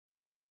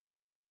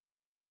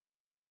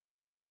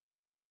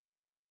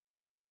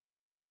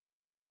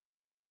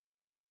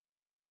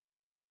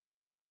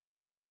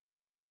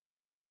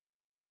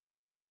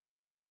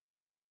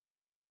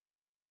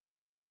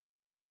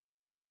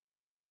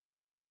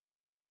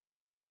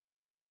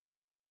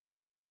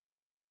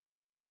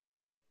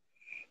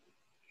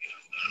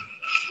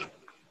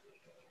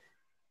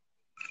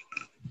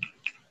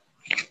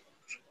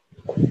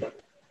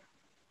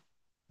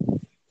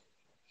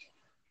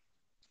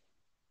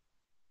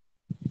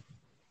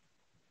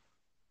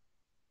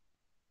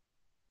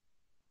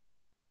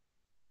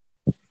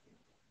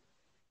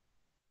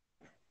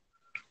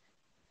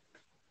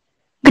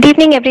Good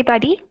evening,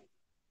 everybody.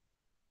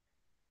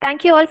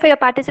 Thank you all for your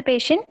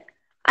participation.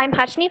 I'm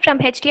Harshni from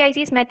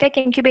HTIC's MedTech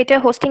Incubator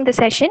hosting the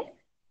session.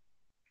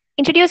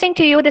 Introducing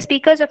to you the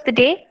speakers of the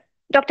day,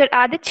 Dr.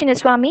 Adit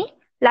Chinnaswamy,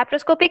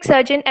 laparoscopic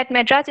surgeon at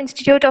Madras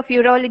Institute of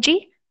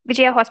Urology,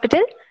 Vijaya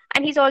Hospital,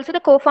 and he's also the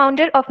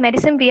co-founder of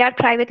Medicine VR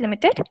Private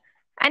Limited.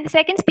 And the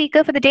second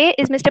speaker for the day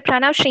is Mr.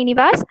 Pranav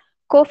Srinivas,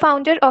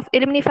 co-founder of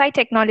Illumnify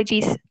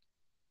Technologies.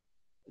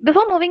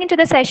 Before moving into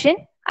the session,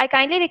 I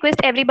kindly request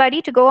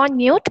everybody to go on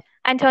mute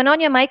and turn on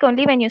your mic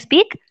only when you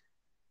speak.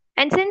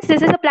 And since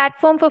this is a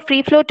platform for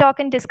free flow talk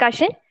and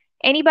discussion,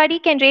 anybody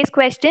can raise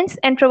questions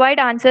and provide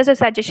answers or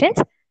suggestions.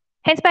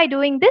 Hence, by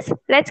doing this,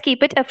 let's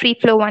keep it a free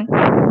flow one.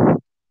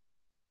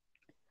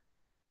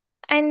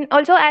 And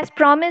also, as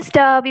promised,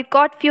 we've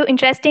got few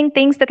interesting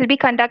things that will be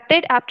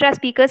conducted after our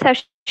speakers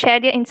have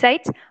shared their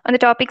insights on the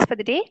topics for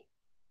the day.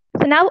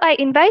 So now I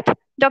invite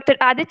Dr.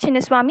 Adit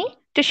Chinnaswamy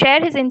to share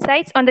his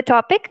insights on the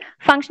topic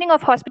functioning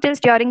of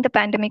hospitals during the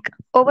pandemic.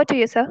 Over to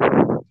you, sir.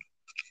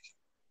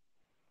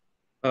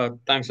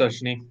 Thanks,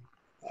 Ashni.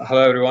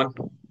 Hello, everyone.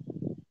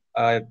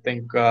 I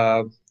think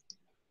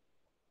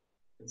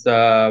it's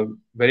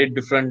very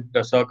different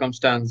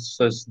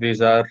circumstances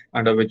these are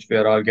under which we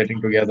are all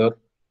getting together.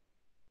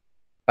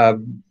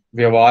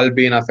 We have all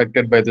been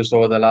affected by this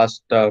over the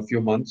last few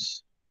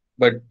months,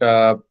 but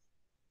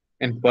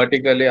in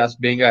particularly as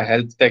being a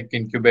health tech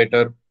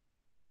incubator,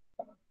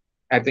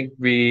 I think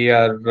we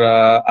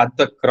are at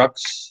the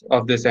crux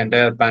of this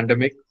entire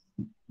pandemic.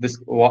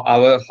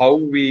 How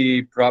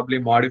we probably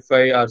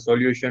modify our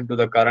solution to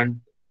the current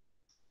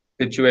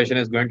situation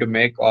is going to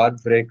make or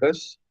break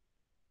us.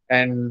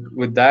 And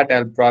with that,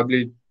 I'll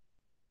probably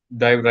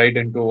dive right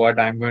into what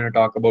I'm going to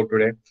talk about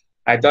today.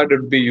 I thought it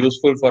would be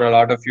useful for a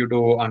lot of you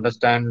to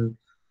understand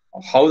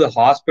how the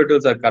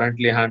hospitals are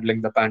currently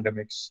handling the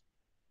pandemics.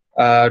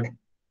 Uh,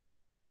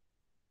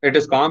 it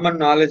is common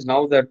knowledge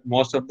now that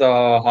most of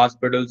the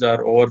hospitals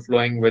are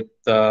overflowing with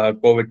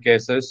COVID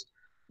cases.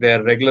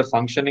 Their regular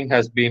functioning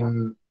has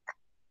been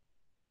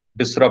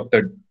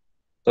disrupted.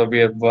 So we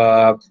have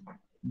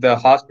the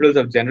hospitals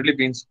have generally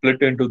been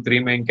split into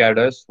three main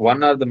cadres.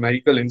 One are the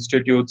medical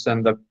institutes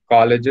and the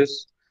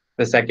colleges.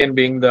 The second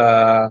being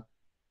the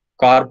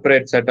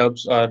corporate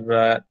setups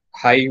or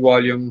high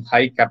volume,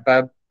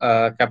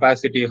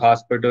 capacity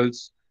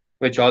hospitals,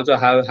 which also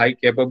have high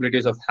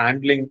capabilities of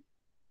handling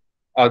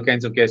all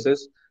kinds of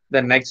cases.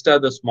 The next are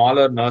the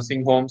smaller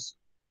nursing homes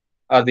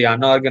or the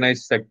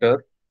unorganized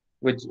sector,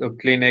 which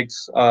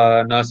clinics,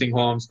 nursing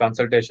homes,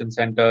 consultation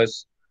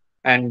centers,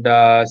 and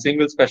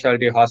single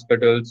specialty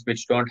hospitals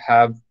which don't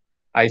have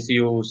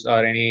ICUs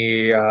or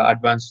any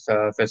advanced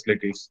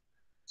facilities.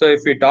 So,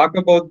 if we talk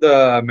about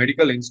the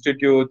medical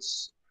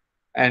institutes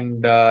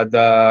and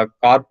the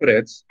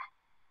corporates,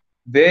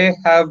 they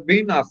have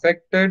been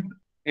affected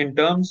in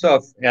terms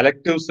of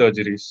elective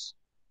surgeries,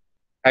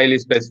 highly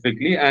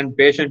specifically, and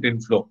patient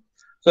inflow.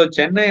 So,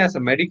 Chennai as a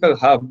medical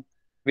hub,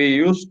 we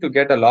used to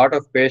get a lot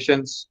of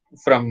patients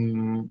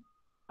from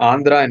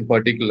Andhra in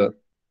particular,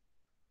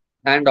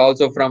 and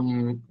also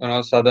from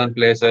southern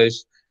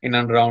places in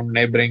and around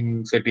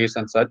neighboring cities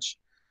and such.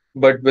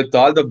 But with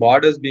all the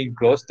borders being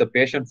closed, the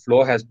patient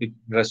flow has been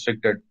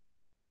restricted.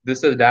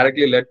 This has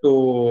directly led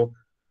to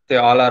say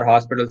all our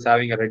hospitals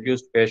having a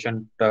reduced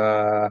patient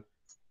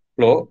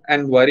flow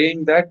and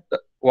worrying that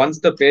once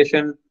the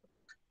patient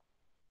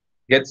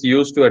gets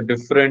used to a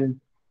different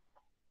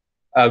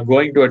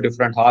going to a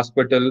different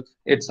hospital,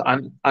 it's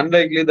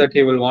unlikely that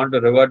he will want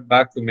to revert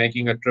back to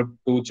making a trip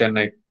to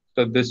Chennai.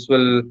 So this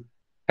will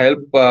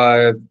help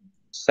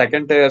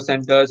second tier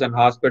centers and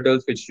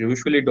hospitals which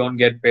usually don't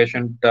get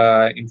patient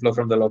inflow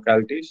from the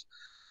localities.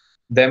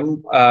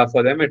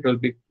 For them it will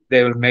be,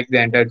 they will make the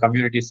entire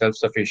community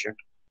self-sufficient.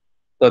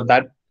 So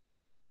that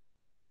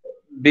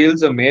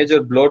deals a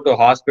major blow to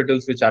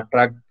hospitals which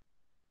attract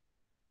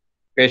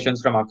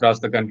patients from across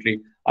the country.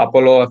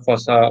 Apollo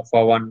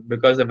for one,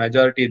 because the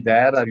majority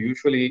there are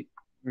usually,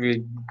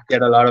 we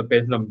get a lot of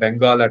patients from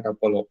Bengal at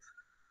Apollo.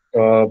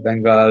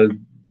 Bengal,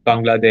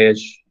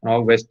 Bangladesh,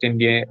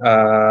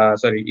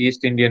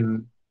 East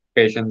Indian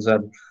patients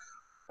are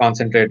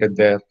concentrated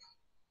there.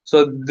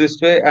 So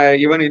this way,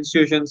 even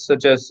institutions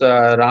such as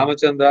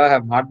Ramachandra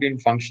have not been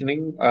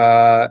functioning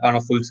on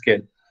a full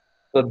scale.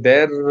 So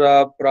their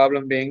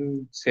problem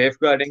being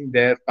safeguarding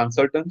their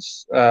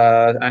consultants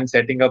and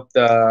setting up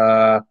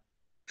the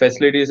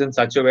facilities in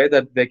such a way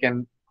that they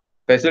can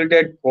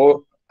facilitate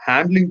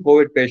handling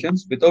COVID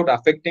patients without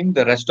affecting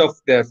the rest of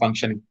their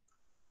functioning.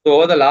 So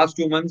over the last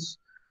 2 months,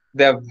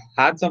 they have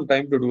had some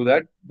time to do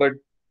that, but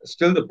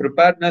still the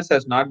preparedness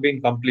has not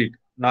been complete,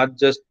 not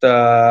just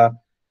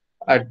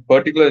at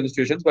particular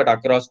institutions, but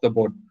across the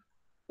board.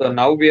 So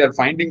now we are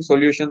finding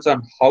solutions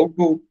on how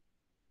to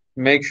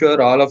make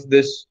sure all of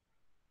this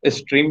is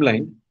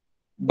streamlined,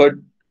 but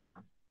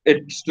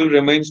it still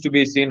remains to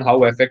be seen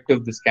how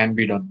effective this can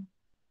be done.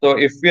 So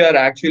if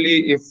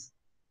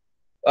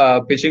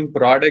pitching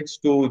products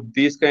to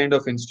these kind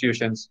of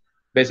institutions,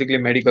 basically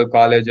medical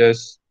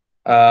colleges,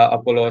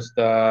 Apollos,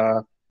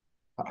 the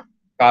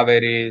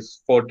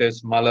Kaveris,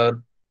 Fortis, Malar,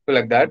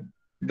 like that,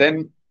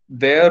 then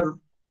their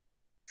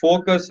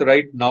focus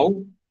right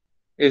now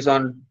is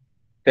on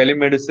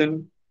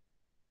telemedicine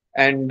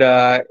and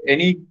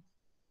anything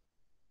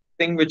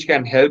which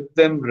can help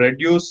them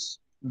reduce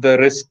the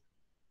risk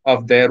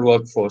of their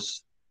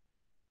workforce.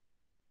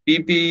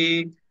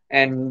 PPE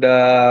and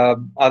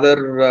other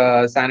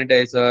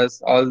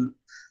sanitizers, all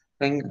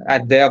thing,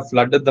 they have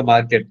flooded the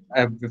market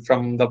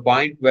from the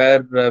point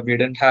where we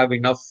didn't have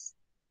enough,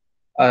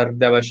 or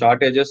there were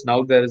shortages.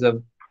 Now there is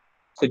a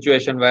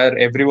situation where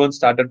everyone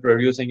started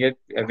producing it.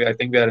 I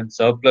think we are in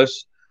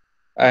surplus,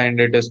 and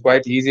it is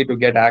quite easy to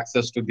get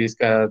access to these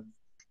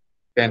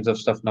kinds of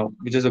stuff now,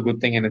 which is a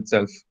good thing in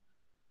itself.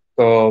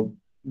 So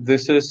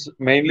this is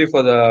mainly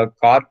for the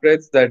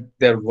corporates that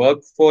their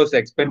workforce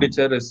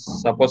expenditure is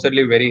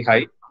supposedly very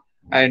high,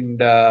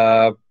 and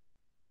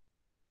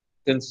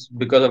since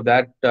because of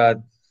that,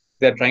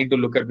 they're trying to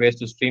look at ways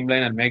to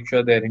streamline and make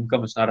sure their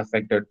income is not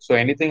affected. So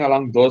anything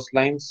along those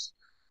lines,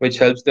 which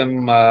helps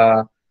them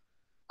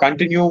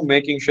continue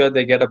making sure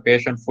they get a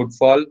patient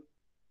footfall,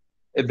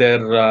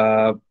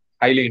 they're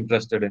highly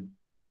interested in.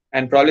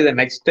 And probably the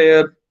next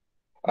tier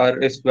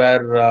is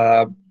where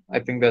I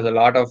think there's a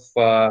lot of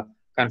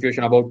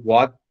confusion about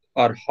what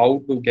or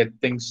how to get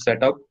things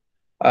set up.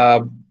 Uh,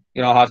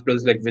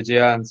 hospitals like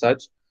Vijaya and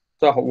such.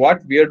 So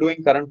what we are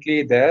doing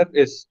currently there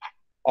is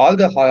all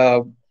the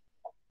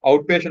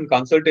outpatient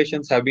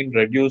consultations have been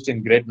reduced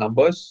in great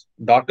numbers.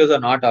 Doctors are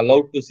not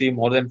allowed to see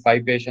more than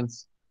 5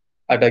 patients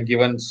at a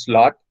given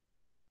slot.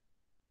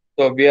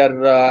 So we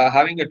are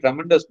having a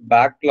tremendous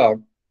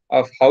backlog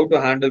of how to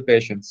handle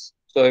patients.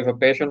 So if a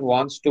patient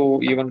wants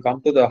to even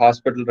come to the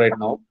hospital right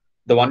now,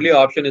 the only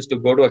option is to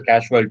go to a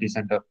casualty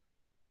center,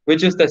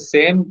 which is the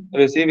same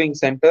receiving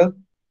center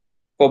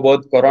for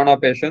both corona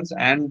patients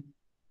and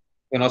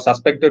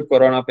suspected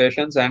corona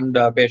patients and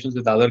patients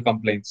with other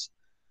complaints.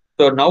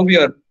 So now we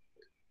are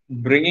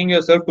bringing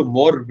yourself to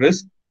more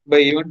risk by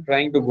even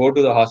trying to go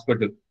to the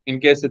hospital in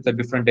case it's a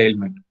different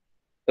ailment.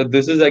 So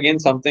this is again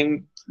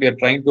something we are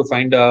trying to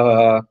find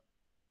a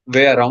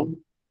way around,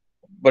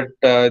 but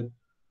an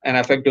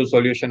effective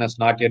solution has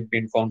not yet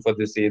been found for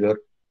this either.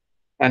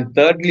 And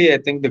thirdly, I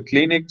think the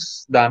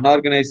clinics, the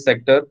unorganized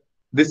sector,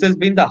 this has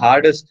been the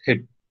hardest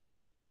hit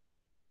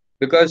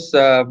because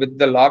with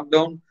the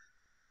lockdown,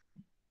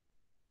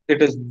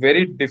 it is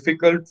very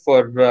difficult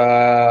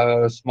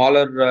for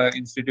smaller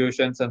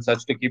institutions and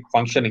such to keep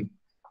functioning.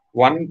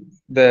 One,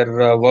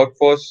 their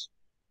workforce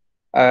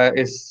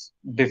is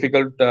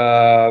difficult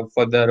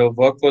for their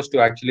workforce to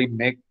actually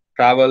make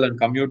travel and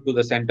commute to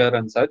the center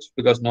and such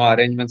because no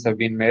arrangements have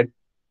been made.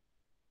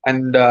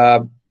 And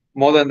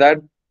more than that,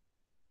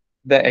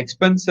 the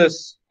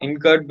expenses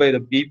incurred by the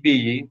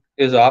PPE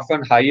is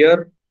often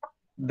higher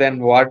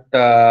than what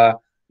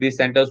these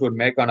centers would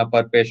make on a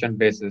per patient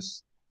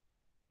basis.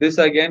 This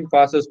again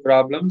causes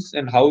problems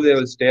in how they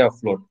will stay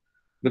afloat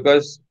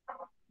because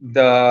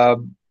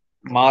the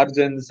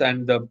margins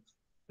and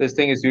this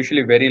thing is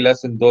usually very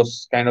less in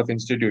those kind of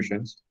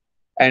institutions.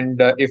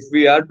 And if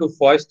we are to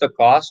foist the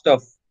cost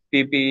of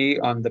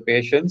PPE on the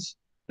patients,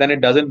 then it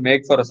doesn't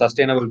make for a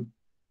sustainable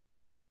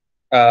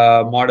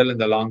model in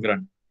the long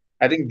run.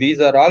 I think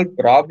these are all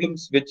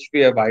problems which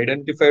we have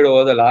identified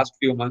over the last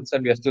few months,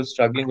 and we are still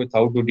struggling with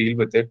how to deal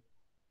with it.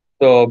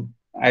 So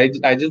I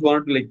just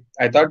wanted to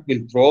I thought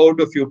we'll throw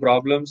out a few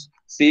problems,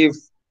 see if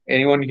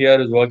anyone here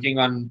is working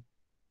on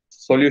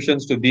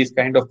solutions to these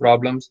kind of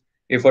problems,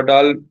 if at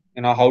all,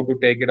 how to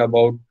take it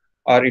about,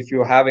 or if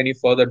you have any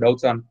further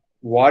doubts on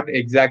what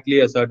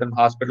exactly a certain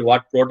hospital,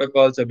 what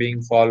protocols are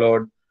being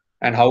followed,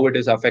 and how it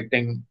is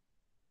affecting,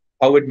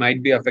 how it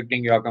might be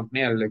affecting your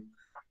company.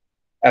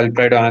 I'll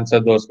try to answer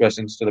those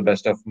questions to the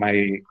best of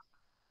my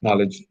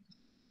knowledge.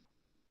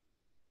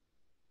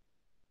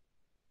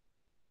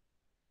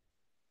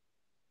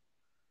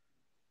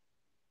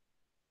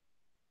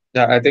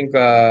 Yeah, I think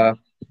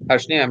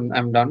Harshni,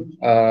 I'm done.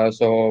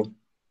 So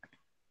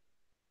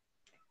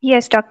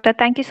Yes, doctor.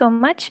 Thank you so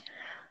much.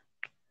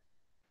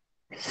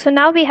 So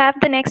now we have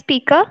the next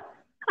speaker.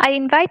 I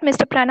invite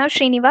Mr. Pranav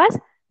Srinivas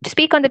to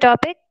speak on the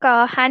topic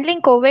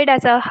handling COVID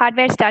as a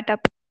hardware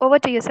startup. Over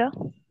to you, sir.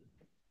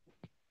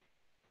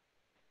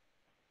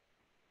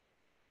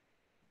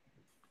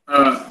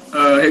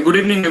 Hey, good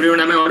evening, everyone.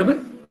 Am I audible?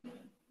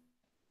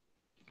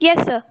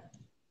 Yes, sir.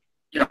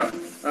 Yeah.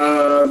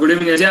 Good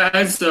evening. Yeah,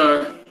 as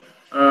Dr.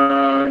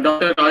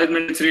 Rajat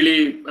mentioned, it's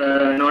really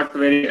not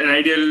very an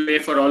ideal way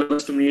for all of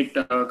us to meet,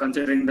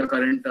 considering the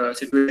current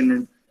situation.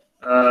 And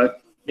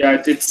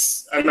yeah,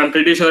 I'm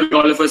pretty sure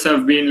all of us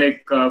have been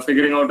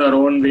figuring out our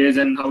own ways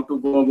and how to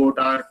go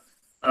about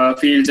our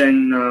fields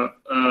and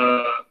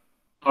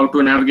how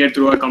to navigate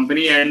through our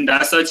company. And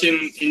as such,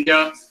 in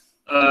India,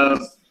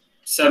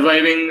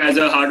 surviving as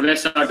a hardware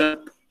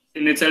startup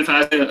in itself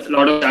has a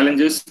lot of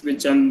challenges,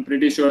 which I'm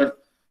pretty sure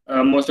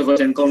most of us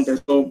encounter.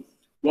 So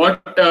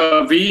what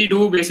we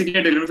do basically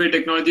at Elimify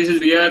Technologies is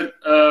we are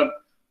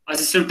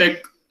assistive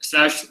tech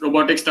 /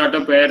 robotic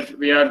startup where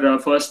we are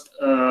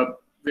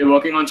we're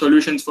working on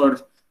solutions for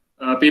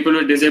people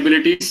with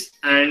disabilities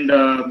and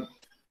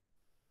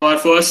our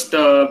first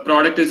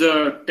product is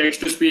a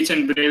text-to-speech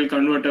and braille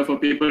converter for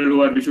people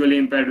who are visually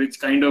impaired, which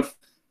kind of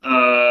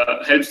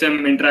helps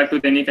them interact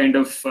with any kind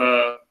of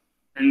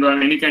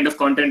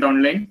content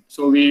online.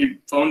 So we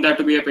found that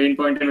to be a pain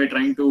point, and we're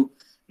trying to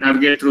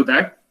navigate through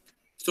that.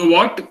 So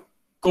what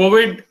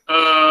COVID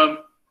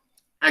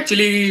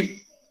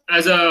actually,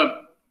 as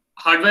a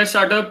hardware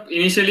startup,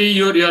 initially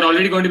you're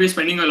already going to be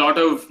spending a lot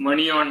of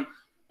money on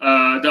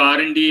the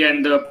R&D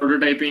and the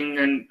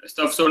prototyping and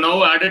stuff. So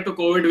now added to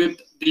COVID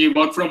with the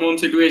work from home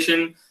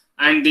situation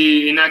and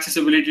the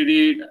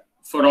inaccessibility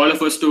for all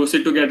of us to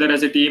sit together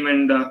as a team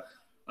and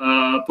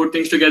put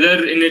things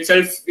together in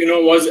itself,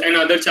 was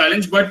another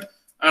challenge. But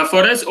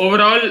for us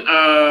overall,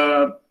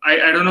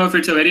 I don't know if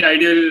it's a very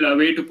ideal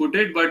way to put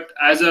it, but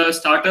as a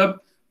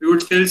startup, we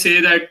would still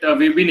say that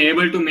we've been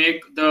able to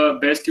make the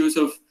best use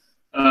of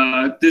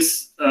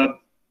this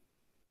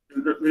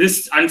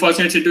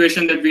unfortunate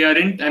situation that we are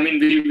in. I mean,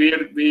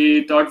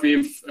 we thought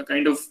we've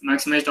kind of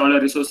maximized all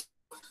our resources.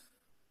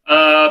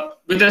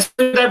 With respect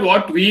to that,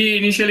 what we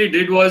initially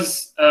did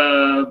was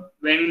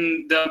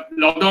when the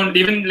lockdown,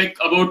 even like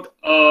about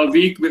a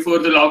week before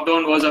the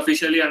lockdown was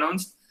officially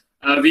announced,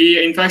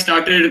 we in fact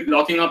started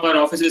locking up our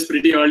offices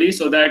pretty early,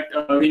 so that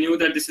we knew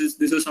that this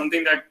is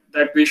something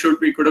that we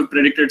could have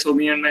predicted. So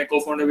me and my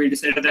co-founder, we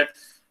decided that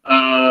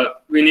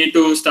we need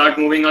to start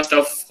moving our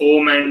stuff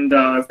home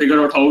and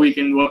figure out how we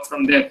can work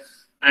from there.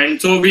 And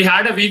so we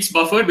had a week's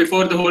buffer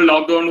before the whole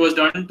lockdown was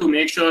done to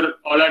make sure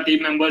all our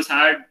team members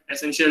had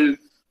essential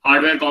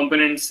hardware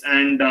components,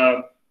 and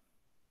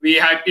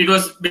it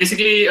was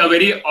basically a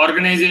very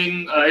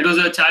organizing, it was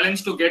a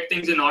challenge to get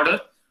things in order,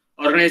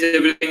 organize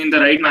everything in the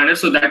right manner.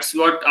 So that's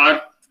what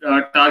our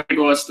target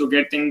was, to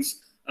get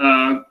things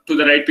to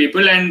the right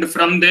people. And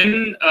from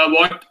then,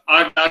 what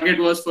our target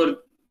was for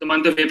the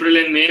month of April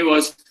and May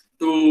was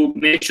to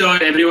make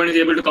sure everyone is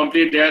able to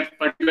complete their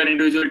particular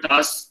individual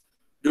tasks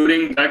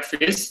during that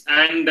phase.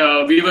 And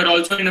we were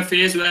also in a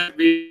phase where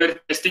we were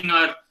testing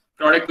our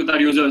product with our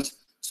users.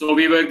 So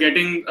we were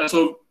getting,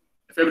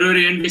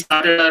 February end, we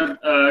started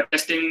our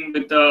testing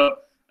with the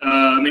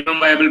minimum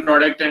viable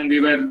product, and we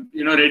were,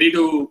 ready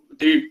to,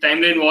 the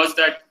timeline was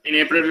that in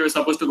April we were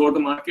supposed to go to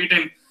market,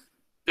 and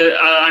the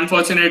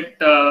unfortunate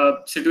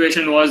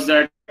situation was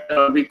that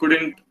we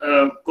couldn't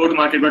go to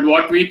market. But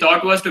what we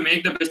thought was to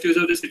make the best use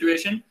of the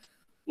situation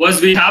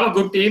was, we have a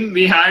good team.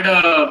 We had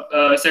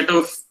a set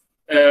of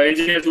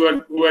engineers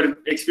who were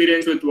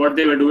experienced with what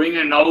they were doing,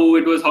 and now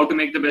it was how to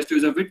make the best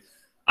use of it.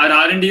 Our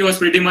R&D was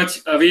pretty much,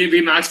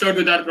 we maxed out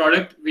with our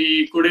product.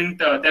 We couldn't,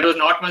 there was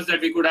not much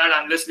that we could add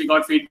unless we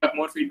got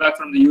more feedback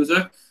from the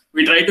user.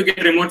 We tried to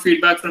get remote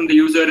feedback from the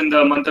user in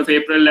the month of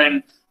April,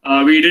 and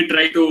we did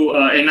try to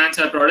enhance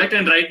our product.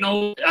 And right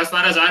now, as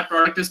far as our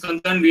product is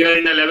concerned, we are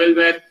in a level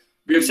where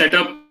we've set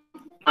up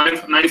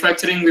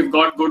manufacturing. We've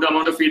got good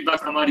amount of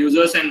feedback from our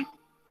users, and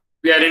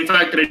we are in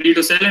fact ready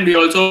to sell. And we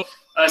also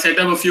set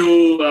up a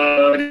few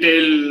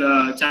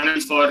retail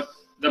channels for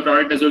the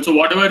product as well. So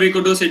whatever we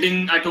could do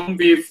sitting at home,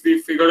 we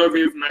figured out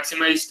we've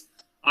maximized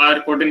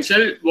our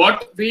potential.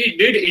 What we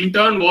did in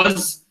turn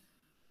was,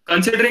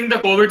 considering the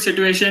COVID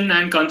situation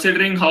and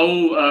considering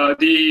how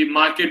the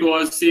market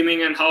was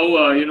seeming, and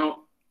how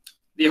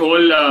the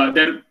whole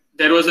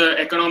there was an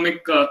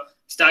economic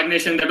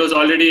stagnation that was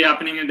already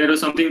happening, and there was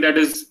something that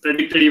is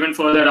predicted even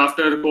further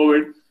after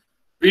COVID.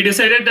 We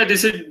decided that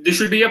this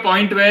should be a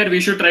point where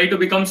we should try to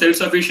become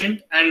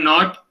self-sufficient and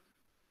not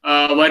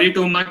worry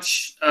too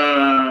much.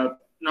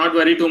 Not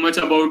worry too much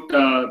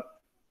about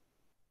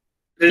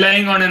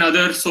relying on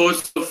another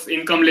source of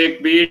income,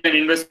 like be it an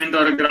investment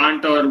or a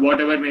grant or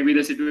whatever may be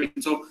the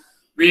situation. So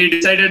we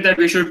decided that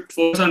we should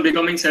focus on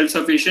becoming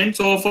self-sufficient.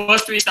 So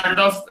first we started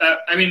off,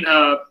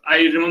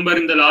 I remember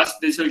in the last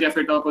Digital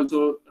Cafe talk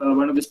also,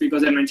 one of the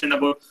speakers had mentioned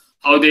about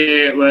how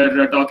they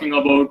were talking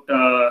about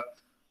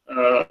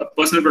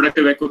personal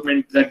protective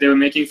equipment, that they were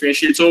making face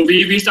shields. So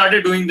we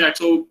started doing that.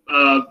 So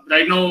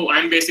right now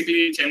I'm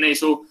basically in Chennai.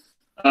 So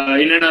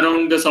in and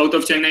around the south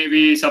of Chennai,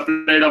 we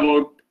supplied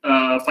about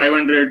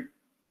 500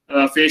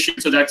 face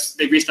shields. So that's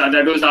like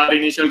that was our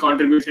initial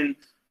contribution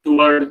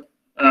toward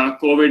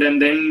COVID. And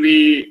then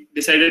we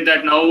decided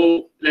that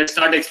now let's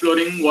start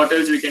exploring what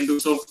else we can do.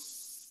 So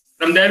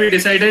from there, we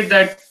decided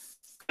that,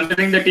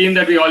 considering the team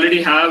that we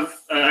already have,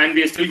 and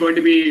we are still going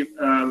to be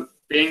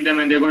paying them,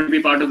 and they're going to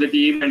be part of the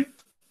team, and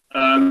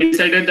we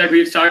decided that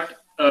we'll start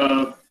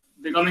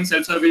becoming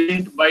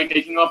self-sufficient by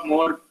taking up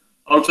more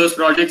outsourced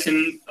projects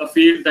in a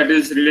field that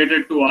is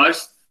related to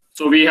ours.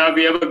 So we have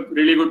a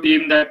really good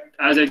team that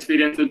has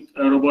experience with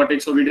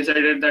robotics. So we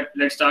decided that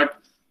let's start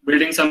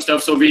building some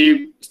stuff. So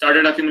we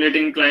started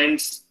accumulating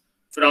clients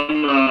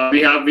from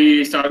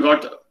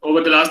got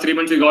over the last 3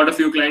 months, we got a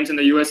few clients in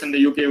the US and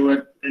the UK who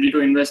were ready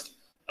to invest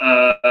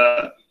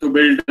to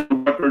build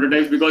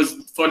prototypes,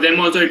 because for them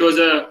also it was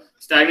a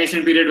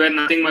stagnation period where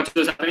nothing much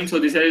was happening. So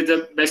this is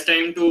the best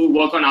time to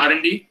work on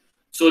R&D.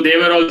 So they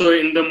were also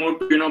in the mood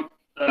to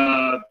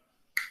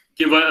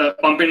give a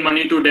pump in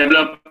money to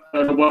develop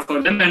a robot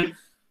for them. And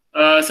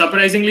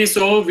Surprisingly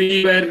so,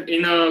 we were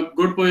in a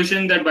good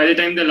position that by the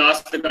time the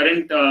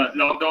current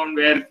lockdown,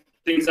 where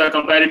things are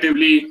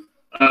comparatively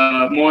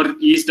more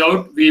eased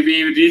out, we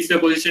reached a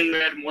position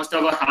where most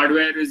of our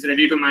hardware is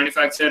ready to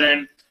manufacture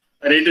and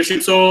ready to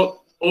ship.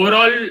 So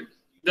overall,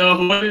 the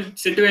whole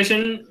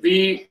situation,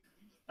 we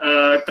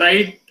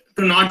tried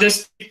to not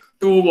just stick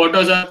to what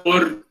was our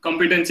core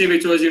competency,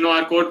 which was,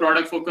 our core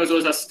product focus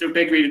was assistive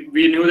tech.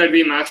 We knew that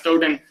we maxed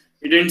out, and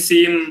it didn't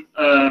seem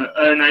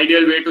an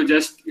ideal way to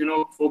just,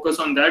 focus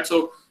on that.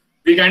 So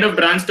we kind of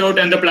branched out,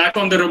 and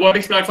the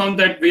robotics platform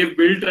that we've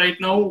built right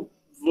now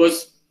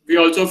we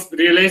also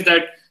realized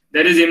that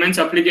there is immense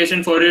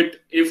application for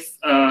it if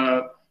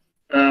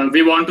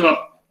we want to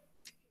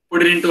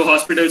put it into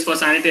hospitals for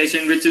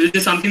sanitation, which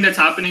is something that's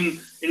happening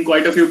in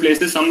quite a few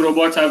places. Some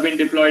robots have been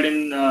deployed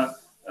in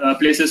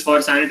places for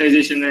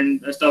sanitization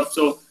and stuff.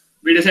 So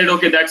we decided,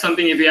 okay, that's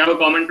something, if we have a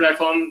common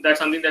platform, that's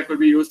something that could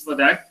be used for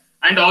that.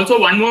 And also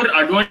one more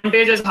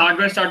advantage as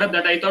hardware startup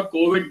that I thought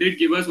COVID did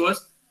give us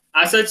was,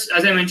 as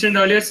I mentioned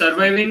earlier,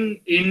 surviving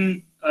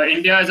in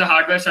India as a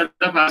hardware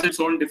startup has its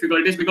own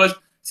difficulties, because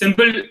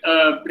simple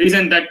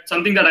reason that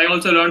something that I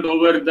also learned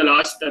over the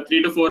last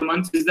 3 to 4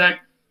 months is that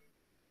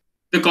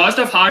the cost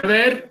of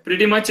hardware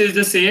pretty much is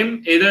the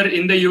same either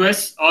in the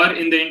US or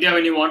in the India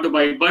when you want to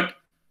buy it. But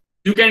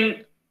you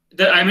can,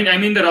 I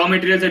mean the raw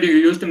materials that you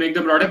use to make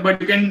the product, but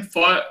you can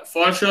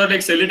for sure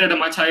like sell it at a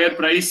much higher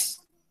price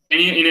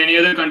in any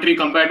other country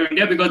compared to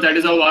India, because that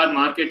is how our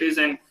market is,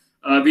 and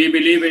we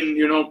believe in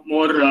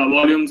more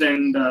volumes,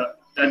 and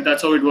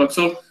that's how it works.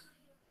 So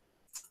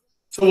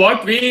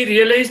what we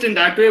realized in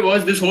that way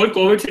was this whole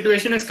COVID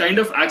situation has kind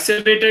of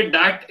accelerated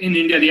that in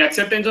India. The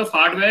acceptance of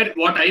hardware,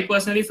 what I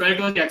personally felt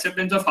was the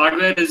acceptance of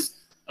hardware has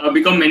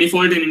become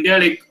manifold in India.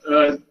 Like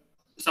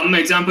some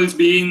examples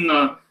being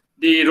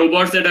the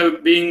robots that are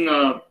being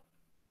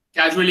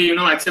casually,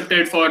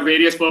 accepted for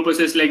various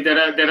purposes. Like there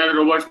are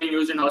robots being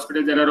used in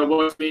hospitals, there are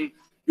robots being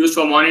used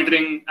for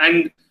monitoring.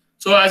 And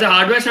so as a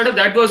hardware startup,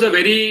 that was a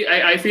very,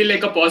 I feel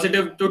like a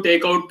positive to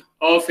take out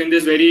of in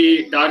this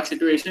very dark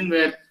situation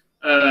where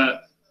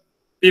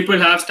people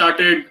have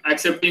started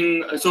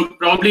accepting. So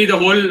probably the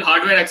whole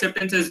hardware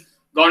acceptance has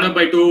gone up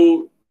by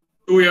two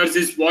years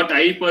is what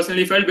I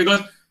personally felt,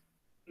 because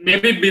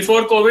maybe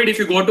before COVID, if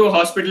you go to a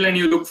hospital and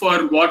you look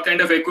for what kind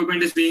of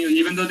equipment is being used,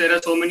 even though there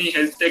are so many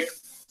health tech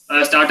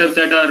startups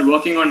that are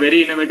working on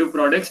very innovative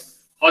products,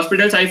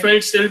 hospitals I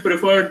felt still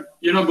preferred,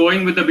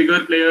 going with the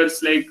bigger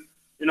players like,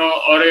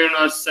 Orion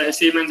or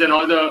Siemens and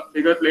all the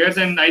bigger players.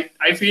 And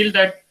I feel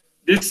that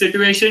this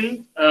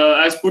situation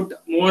has put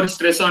more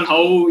stress on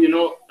how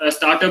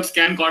startups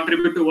can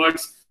contribute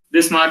towards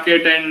this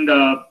market, and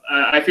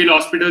I feel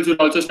hospitals will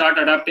also start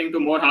adapting to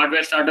more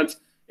hardware startups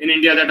in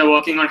India that are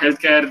working on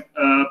healthcare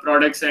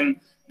products. And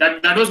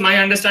that was my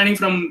understanding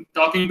from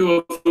talking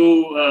to a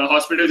few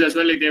hospitals as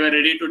well. Like they were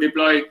ready to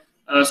deploy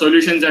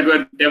solutions that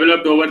were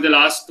developed over the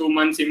last 2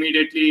 months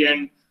immediately.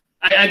 And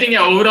I think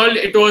overall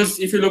it was,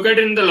 if you look at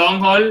it in the long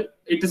haul,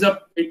 it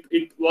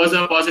was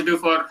a positive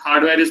for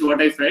hardware is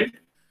what I felt.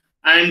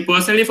 And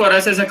personally, for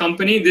us as a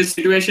company, this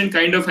situation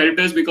kind of helped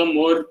us become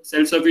more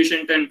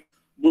self-sufficient and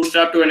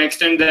bootstrap to an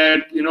extent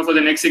that, for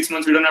the next 6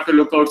 months, we don't have to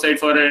look outside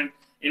for an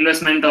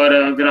investment or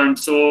a grant.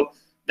 So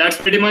that's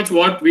pretty much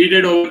what we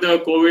did over the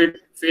COVID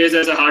phase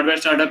as a hardware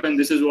startup, and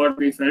this is what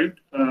we felt.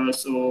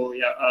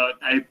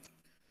 I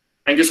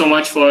thank you so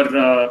much for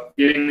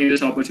giving me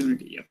this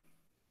opportunity. Yeah.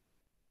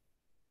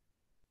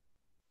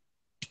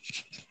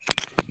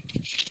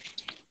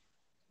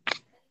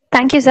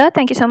 Thank you, sir.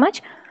 Thank you so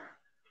much.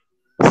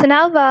 So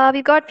now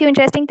we've got a few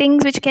interesting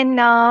things which can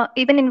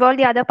even involve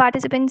the other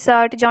participants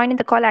to join in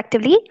the call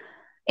actively.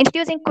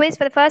 Introducing quiz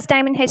for the first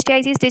time in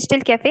HTIC's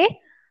Digital Cafe.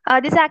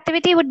 This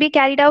activity would be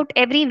carried out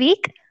every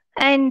week,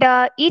 and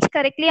each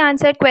correctly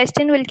answered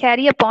question will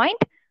carry a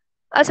point.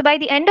 So by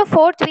the end of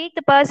 4th week,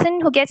 the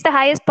person who gets the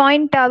highest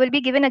point will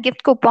be given a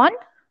gift coupon.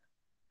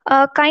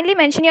 Kindly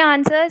mention your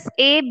answers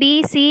A,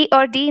 B, C,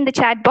 or D in the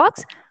chat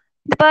box.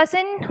 The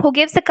person who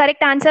gives the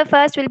correct answer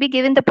first will be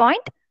given the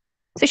point.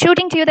 So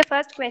shooting to you the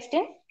first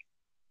question.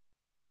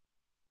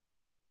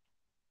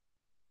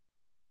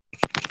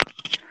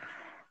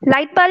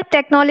 Light bulb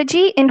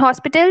technology in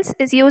hospitals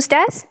is used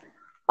as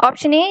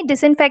option A,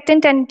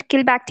 disinfectant and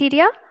kill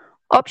bacteria.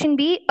 Option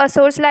B, a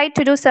source light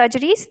to do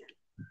surgeries.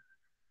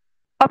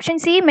 Option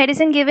C,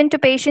 medicine given to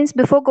patients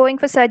before going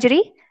for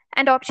surgery.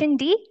 And option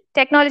D,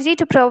 technology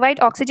to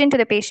provide oxygen to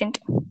the patient.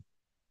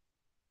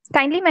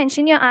 Kindly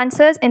mention your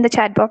answers in the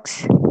chat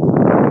box.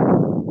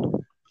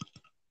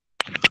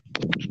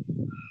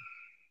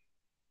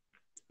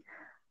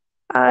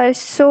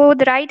 So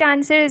the right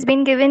answer has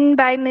been given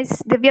by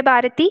Ms. Divya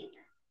Bharati.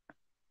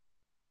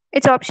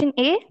 It's option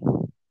A.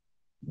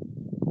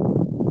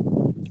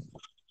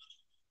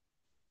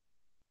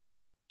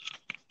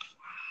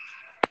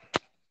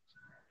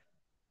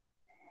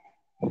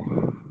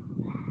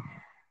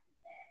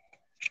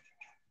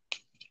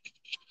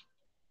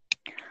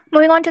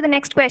 Moving on to the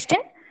next question.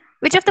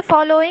 Which of the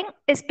following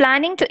is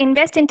planning to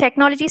invest in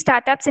technology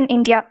startups in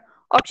India?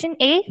 Option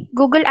A,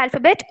 Google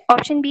Alphabet.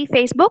 Option B,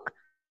 Facebook.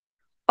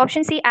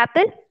 option C,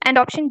 Apple, and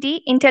option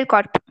D, Intel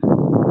Corp.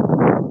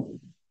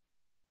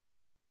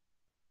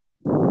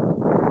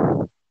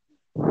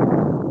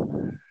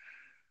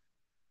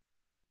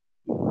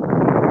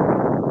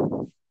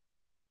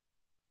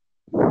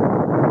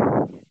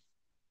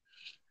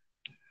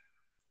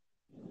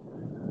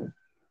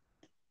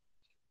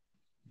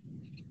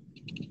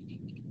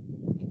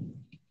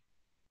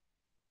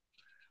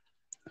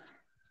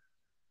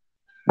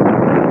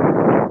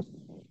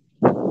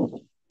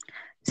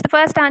 So the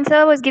first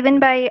answer was given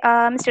by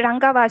Mr.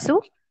 Ranga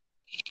Vasu.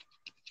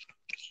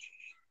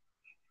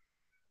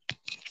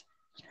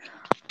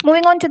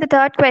 Moving on to the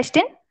third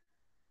question.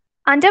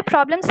 Under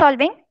problem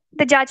solving,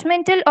 the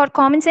judgmental or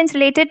common sense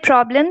related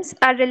problems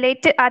are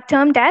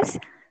termed as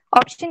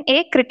option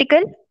A,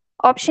 critical,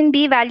 option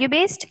B, value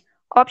based,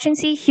 option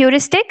C,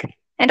 heuristic,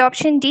 and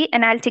option D,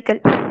 analytical.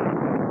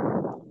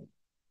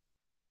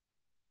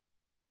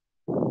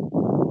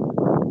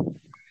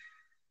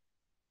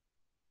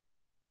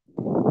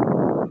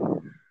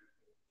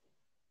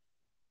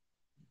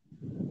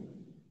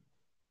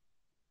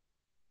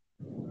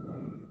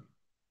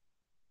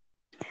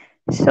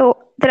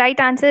 So the right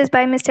answer is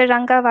by Mr.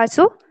 Ranga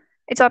Vasu.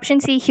 It's option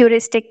C,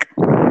 heuristic.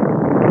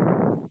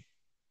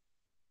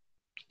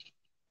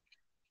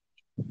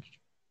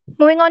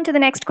 Moving on to the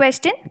next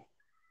question.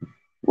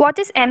 What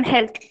is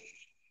mHealth?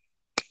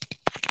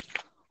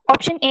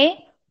 Option A,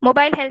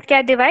 mobile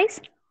healthcare device.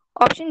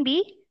 Option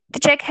B, to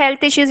check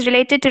health issues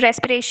related to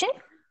respiration.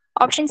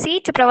 Option C,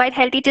 to provide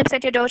healthy tips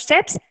at your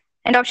doorsteps.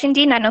 And option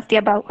D, none of the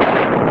above.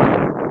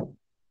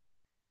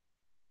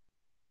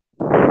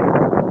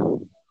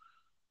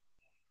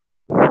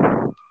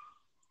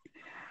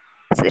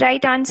 So the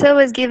right answer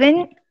was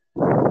given.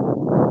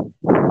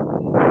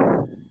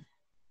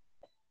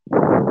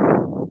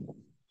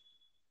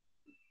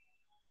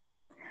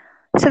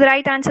 So the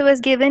right answer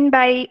was given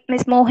by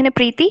Ms. Mohana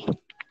Preeti.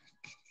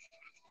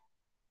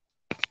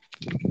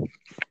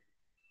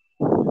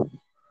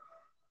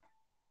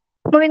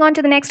 Moving on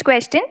to the next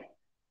question.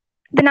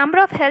 The number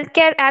of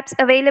healthcare apps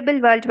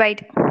available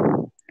worldwide.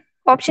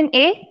 Option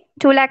A,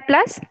 2 lakh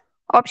plus.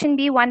 Option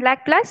B, 1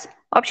 lakh plus.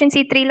 Option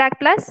C, 3 lakh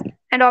plus.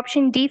 And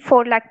option D,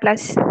 4 lakh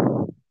plus.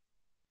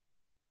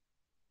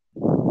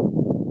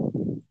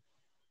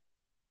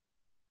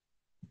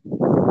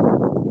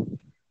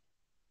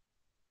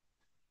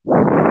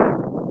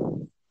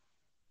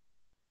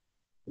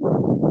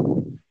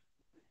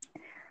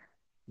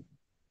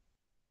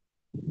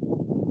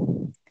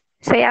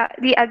 So yeah,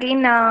 the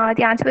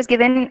answer was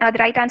given. The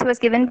right answer was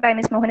given by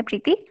Ms. Mohana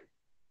Preeti.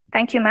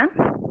 Thank you, ma'am.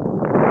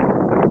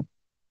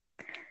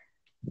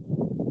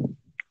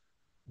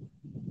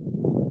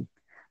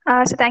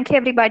 So thank you,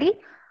 everybody.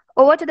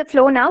 Over to the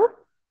floor now.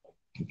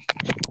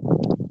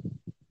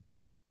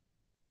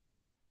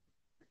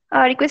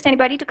 Request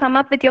anybody to come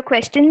up with your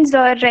questions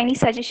or any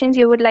suggestions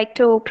you would like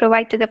to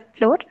provide to the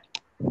floor.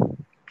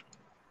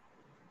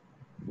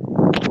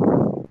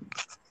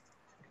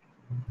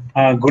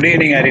 Good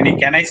evening, Arini.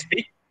 Can I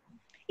speak?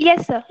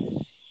 Yes, sir.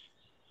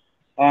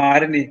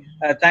 Arini,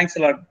 thanks a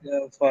lot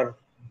for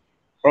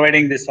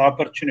providing this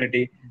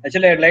opportunity.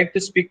 Actually, I'd like to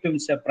speak to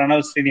Mr.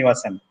 Pranav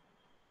Srinivasan,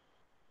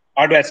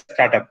 hardware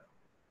startup.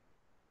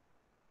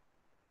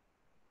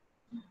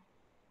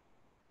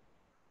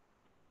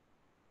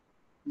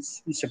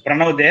 Is Mr.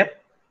 Pranav there?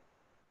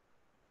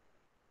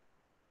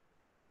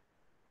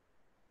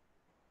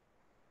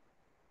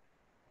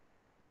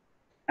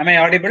 Am I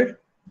audible?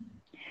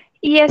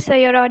 Yes, sir,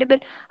 you're audible.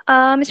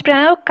 Mr.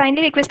 Pranav,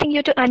 kindly requesting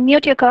you to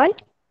unmute your call.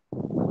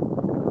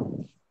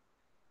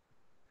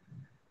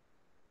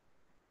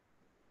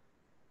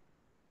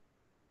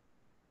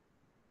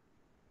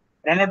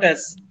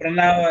 Pranav's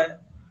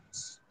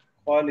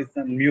call is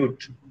on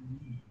mute.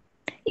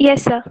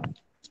 Yes, sir.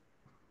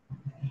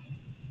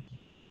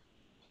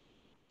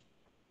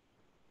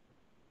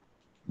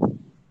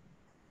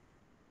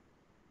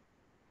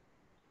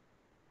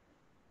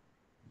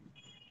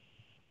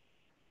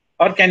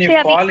 Or can you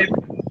call him,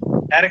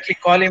 directly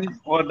call him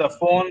over the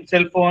phone,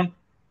 cell phone,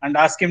 and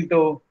ask him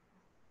to...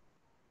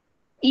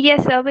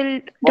 Yes, sir,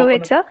 we'll do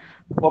it, sir.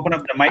 Open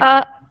up the mic.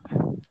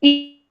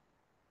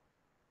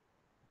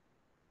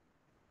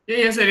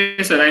 Yes,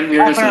 sir, I'm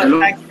here, sir. Hello.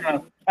 Thanks,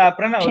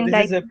 Pranav,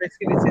 this is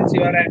basically since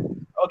you are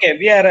okay,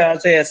 we are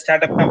also a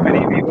startup company.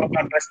 We work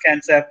on breast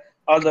cancer,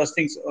 all those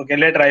things. Okay,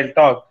 later I'll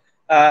talk.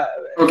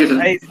 Okay, sir.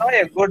 I saw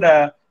a good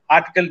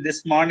article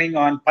this morning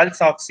on pulse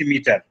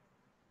oximeter.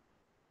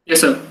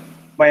 Yes, sir.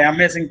 By an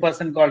amazing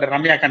person called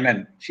Ramya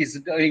Kannan. She's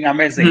doing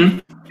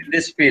amazing in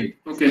this field.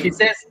 Okay. She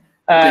says,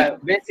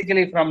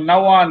 basically from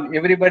now on,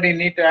 everybody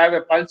need to have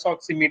a pulse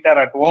oximeter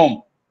at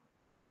home.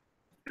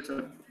 Yes,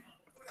 sir.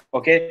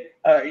 Okay,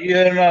 you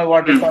know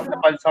what is called the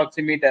pulse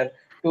oximeter.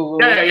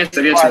 Yes,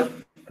 sir. Yes, sir.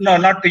 No,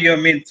 not to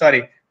you.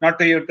 Sorry, not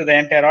to you. To the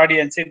entire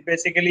audience. It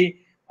basically,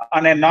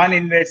 on a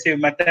non-invasive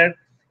method,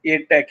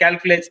 it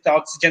calculates the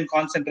oxygen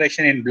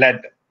concentration in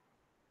blood.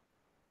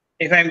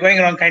 If I'm going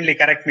wrong, kindly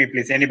correct me,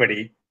 please.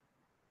 Anybody?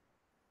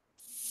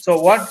 So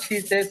what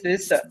she says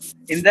is,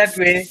 in that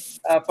way,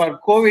 for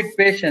COVID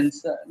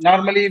patients,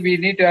 normally we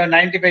need to have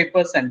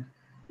 95%.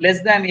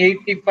 Less than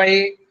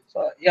 85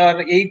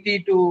 or 80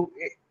 to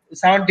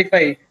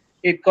 75,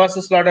 it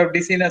causes a lot of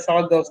dizziness,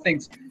 all those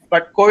things.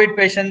 But COVID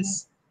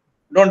patients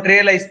don't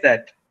realize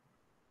that,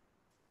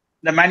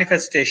 the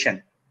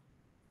manifestation.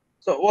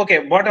 So, okay,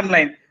 bottom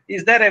line,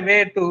 is there a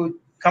way to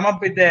come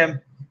up with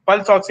a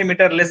pulse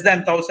oximeter less than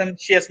 1000?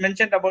 She has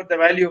mentioned about the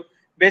value,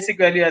 basic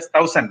value as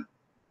 1000.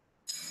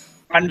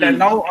 And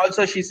now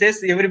also she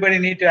says everybody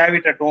need to have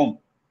it at home.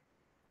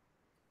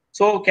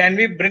 So can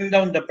we bring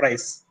down the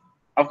price?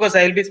 Of course,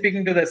 I will be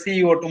speaking to the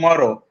CEO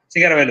tomorrow,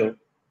 Sigaravelu.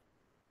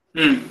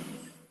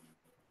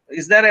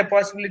 Is there a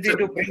possibility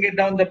to bring it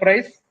down the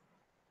price?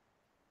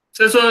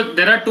 So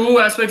there are two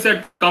aspects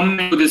that come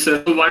into this.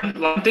 So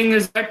one thing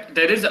is that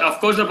there is, of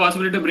course, the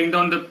possibility to bring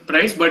down the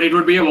price, but it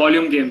would be a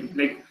volume game.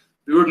 Like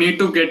we would need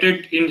to get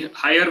it in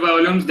higher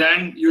volumes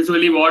than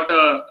usually what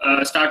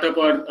a startup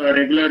or a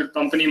regular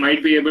company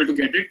might be able to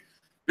get it.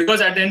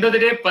 Because at the end of the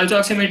day, pulse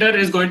oximeter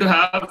is going to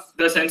have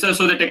the sensor.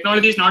 So the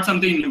technology is not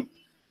something new,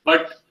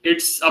 but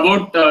it's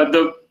about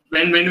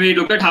when we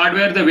look at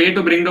hardware, the way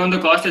to bring down the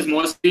cost is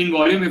mostly in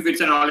volume if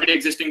it's an already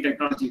existing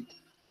technology.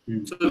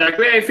 So that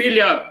way, I feel,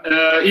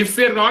 if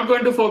we're not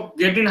going to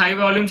get in high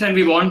volumes and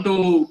we want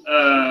to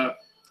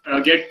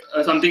get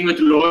something with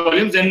lower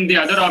volumes, then the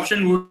other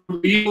option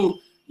would be to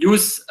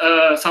use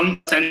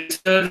some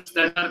sensors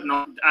that are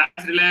not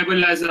as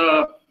reliable as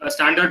a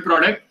standard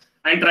product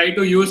and try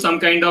to use some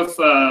kind of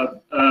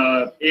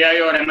AI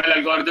or ML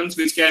algorithms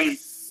which can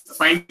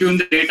fine-tune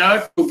the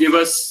data to give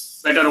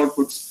us better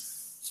outputs.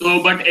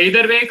 So, but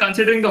either way,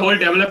 considering the whole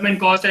development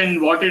cost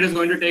and what it is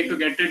going to take to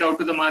get it out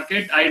to the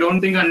market, I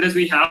don't think unless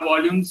we have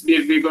volumes,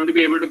 we're going to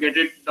be able to get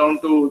it down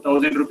to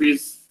 1,000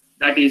 rupees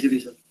that easily,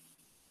 sir.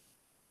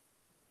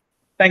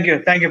 Thank you,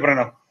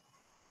 Pranav.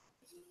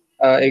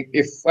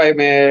 If I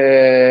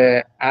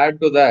may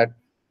add to that,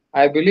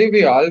 I believe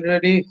we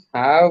already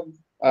have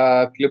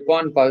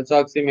clip-on pulse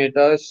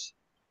oximeters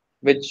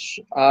which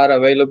are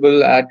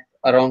available at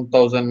around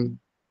 1,000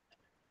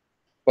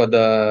 for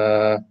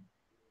the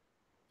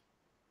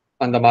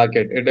on the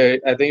market.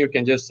 I think you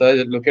can just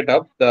search, look it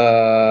up.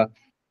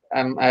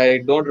 I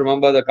don't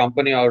remember the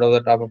company out of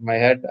the top of my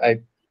head. I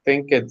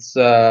think it's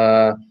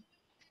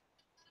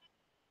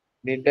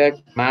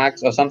Detect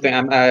Max or something.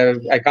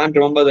 I can't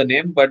remember the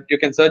name, but you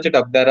can search it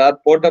up. There are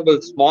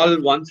portable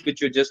small ones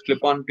which you just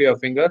clip onto your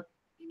finger.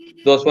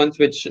 Those ones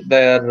which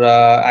they're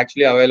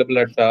actually available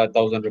at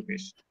 1,000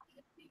 rupees.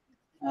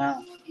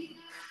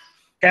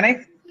 Can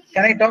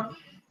I talk?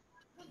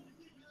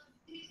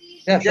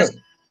 Yeah, just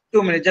sure.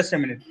 2 minutes, just a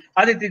minute.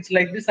 Adit, it's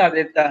like this,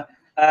 Adit.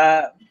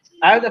 I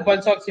have the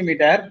pulse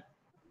oximeter,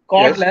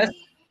 cordless, yes.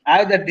 I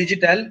have the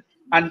digital,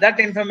 and that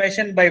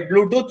information by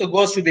Bluetooth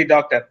goes to the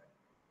doctor.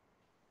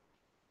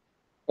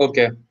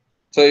 Okay.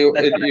 So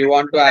you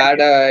want to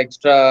add an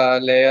extra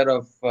layer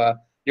of,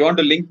 you want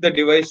to link the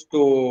device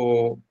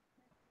to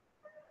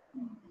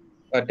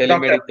a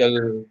telemedical.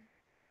 Doctor.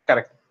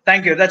 Correct.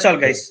 Thank you. That's all,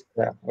 guys.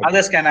 Yeah, okay.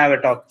 Others can have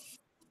a talk.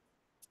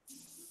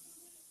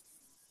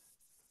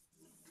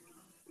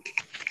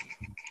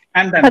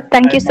 And then,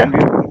 thank you, sir.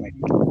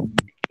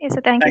 Yes,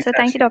 sir. Thank you, sir.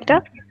 Thank you,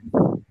 doctor.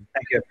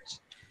 Thank you.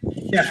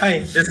 Yeah, hi.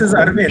 This is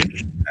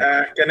Arvind.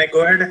 Can I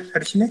go ahead,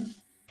 Harshini?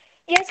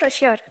 Yes, sir.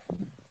 Sure.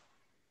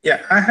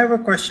 Yeah, I have a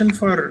question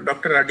for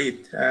Dr.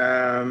 Adit.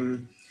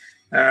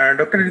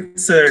 Doctor,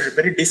 it's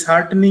very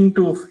disheartening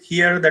to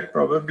hear that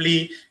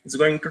probably it's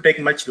going to take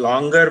much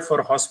longer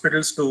for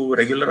hospitals to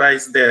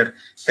regularize their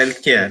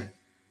healthcare.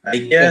 I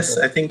guess,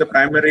 I think the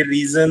primary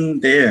reason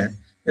there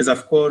is,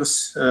 of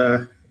course,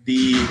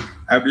 the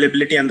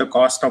availability and the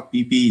cost of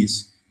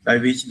PPEs by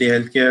which the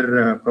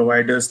healthcare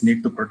providers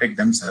need to protect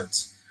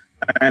themselves.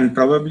 And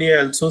probably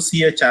I also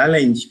see a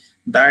challenge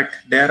that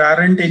there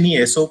aren't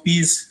any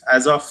SOPs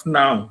as of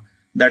now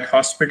that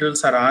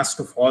hospitals are asked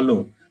to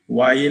follow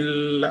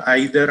while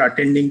either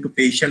attending to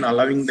patient,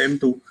 allowing them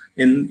to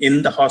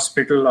in the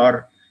hospital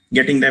or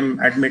getting them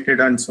admitted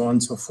and so on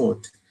and so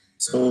forth.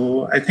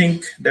 So I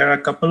think there are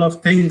a couple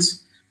of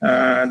things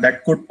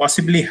that could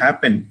possibly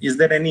happen. Is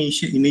there any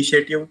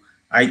initiative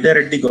either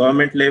at the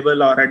government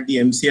level or at the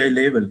MCI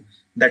level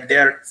that they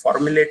are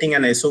formulating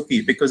an SOP?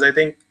 Because I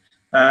think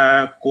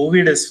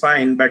COVID is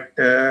fine, but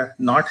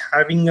not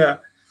having a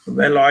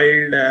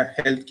well-oiled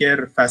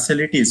healthcare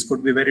facilities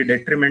could be very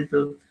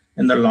detrimental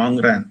in the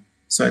long run.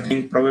 So I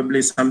think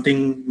probably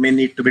something may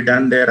need to be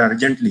done there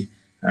urgently.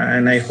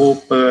 And I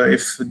hope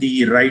if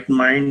the right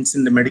minds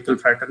in the medical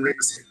fraternity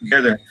sit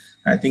together,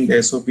 I think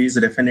the SOPs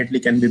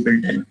definitely can be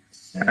built in.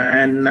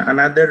 And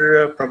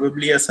another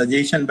probably a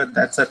suggestion, but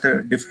that's at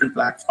a different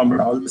platform. But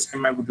all the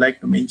same, I would like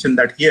to mention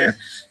that here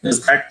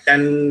is that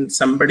can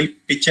somebody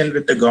pitch in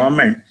with the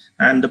government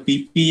and the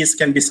PPEs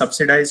can be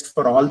subsidized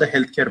for all the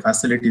healthcare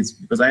facilities,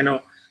 because I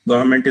know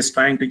government is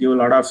trying to give a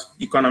lot of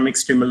economic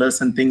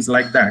stimulus and things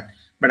like that.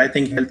 But I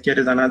think healthcare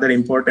is another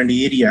important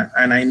area.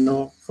 And I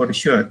know for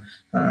sure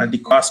the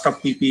cost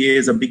of PPE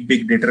is a big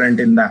deterrent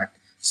in that.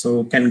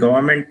 So can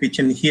government pitch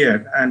in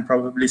here and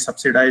probably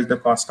subsidize the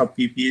cost of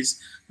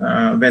PPEs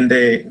when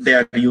they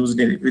are used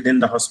within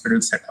the hospital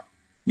setup?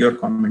 Your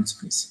comments,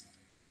 please.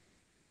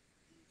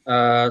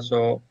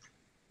 So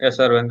yes,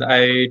 Arvind,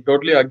 I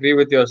totally agree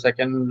with your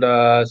second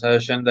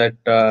suggestion that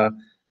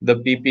the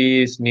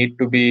PPEs need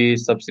to be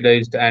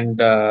subsidized and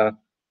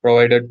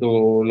provided to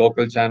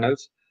local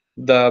channels.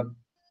 There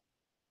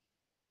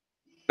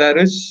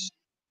is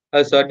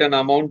a certain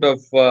amount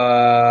of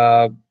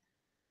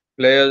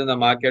players in the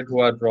market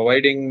who are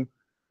providing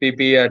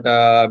PP at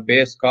a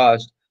base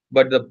cost.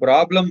 But the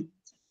problem,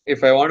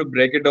 if I want to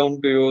break it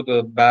down to you,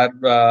 the bare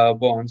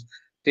bones,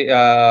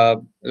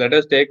 let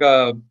us take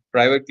a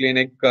private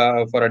clinic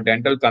for a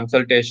dental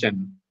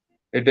consultation.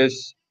 It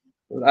is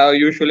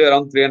usually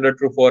around 300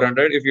 to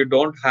 400 if you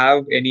don't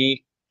have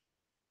any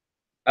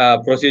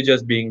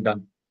procedures being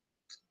done.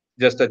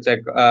 Just a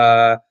check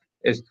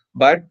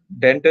but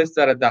dentists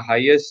are at the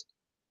highest.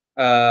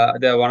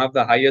 They're one of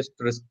the highest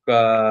risk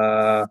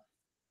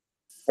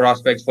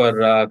prospects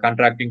for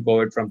contracting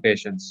COVID from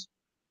patients.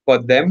 For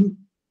them,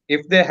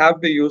 if they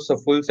have to use a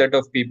full set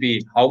of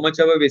PPE, how much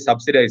ever we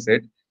subsidize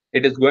it,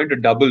 it is going to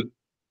double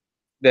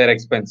their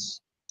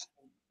expense.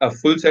 A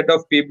full set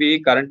of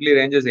PPE currently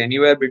ranges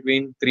anywhere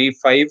between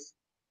 3,500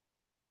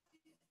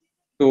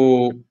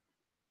 to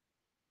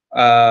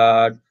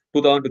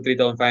 2,000 to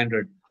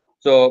 3,500.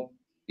 So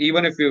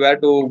even if we were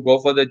to go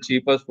for the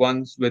cheapest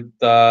ones with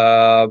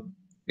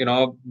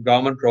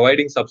government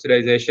providing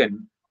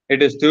subsidization,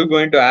 it is still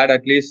going to add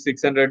at least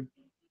 600,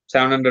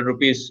 700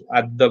 rupees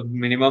at the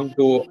minimum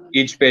to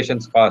each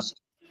patient's cost.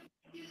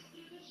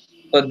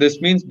 So this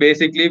means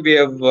basically we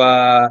have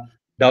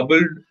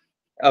doubled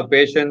a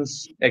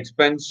patient's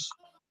expense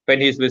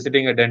when he's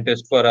visiting a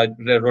dentist for a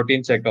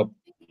routine checkup.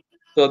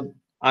 So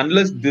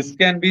unless this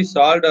can be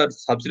solved or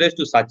subsidized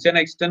to such an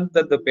extent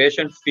that the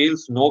patient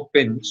feels no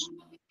pinch,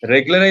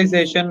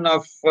 regularization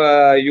of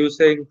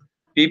using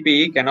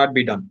PPE cannot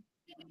be done.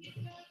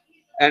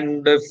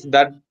 And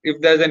if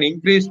there's an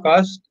increased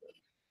cost,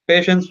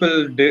 patients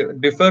will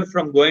differ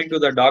from going to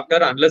the doctor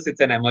unless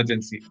it's an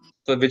emergency.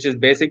 So which is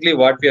basically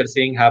what we are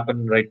seeing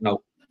happen right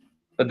now.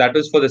 So that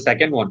is for the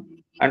second one.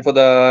 And for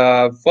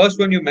the first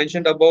one you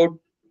mentioned about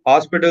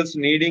hospitals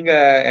needing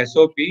a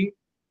SOP,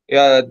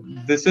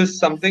 this is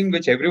something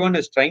which everyone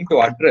is trying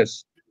to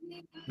address.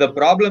 The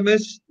problem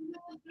is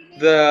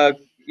the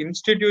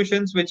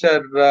institutions which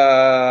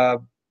are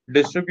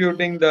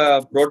distributing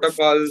the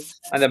protocol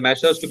and the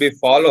measures to be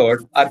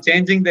followed are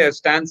changing their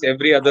stance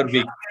every other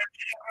week.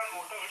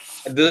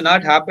 This is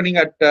not happening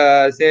at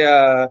say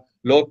a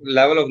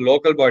level of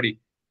local body.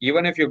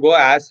 Even if you go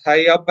as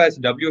high up as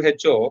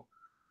WHO,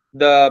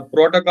 the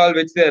protocol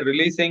which they are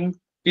releasing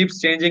keeps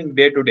changing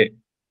day to day.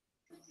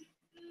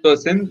 So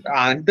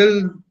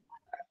until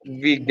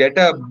we get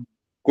a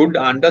good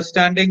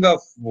understanding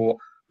of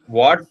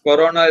what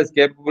corona is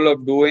capable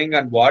of doing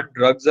and what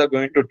drugs are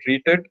going to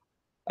treat it,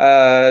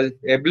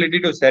 ability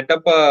to set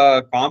up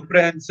a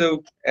comprehensive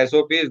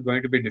SOP is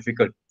going to be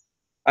difficult.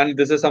 And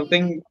this is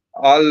something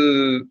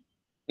all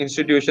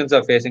institutions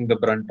are facing the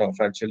brunt of,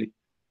 actually.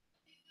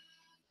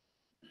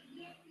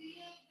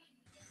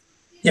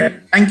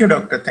 Yeah, thank you,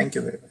 doctor. Thank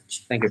you very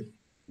much. Thank you.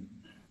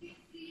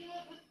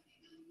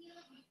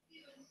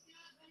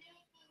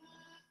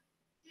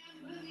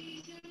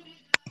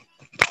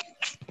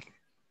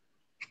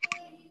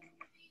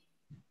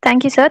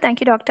 Thank you, sir. Thank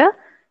you, doctor.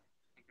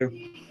 Thank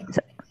you.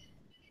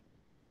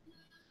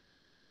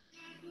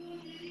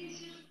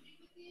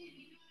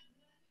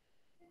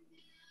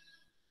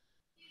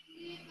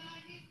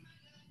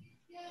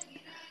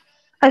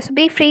 So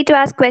be free to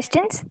ask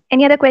questions.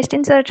 Any other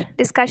questions or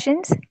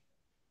discussions?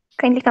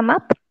 Kindly come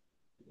up.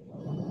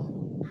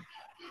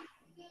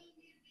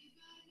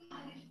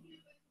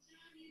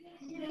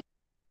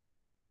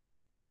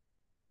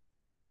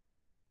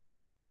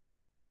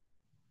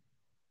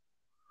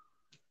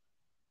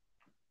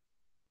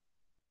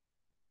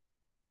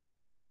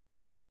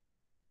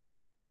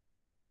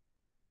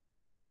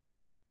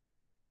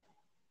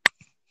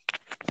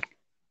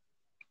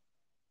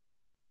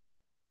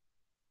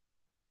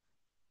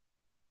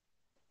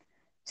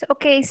 So,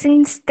 okay,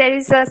 since there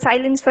is a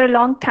silence for a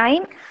long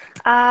time,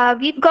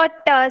 we've got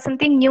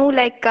something new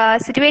like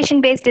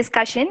situation-based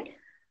discussion.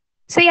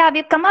 So yeah,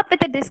 we've come up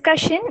with a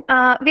discussion.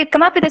 We've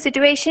come up with a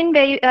situation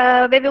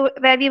where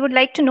we would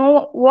like to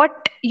know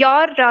what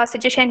your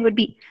suggestion would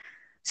be.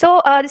 So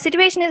the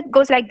situation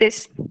goes like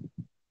this.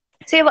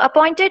 So you've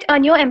appointed a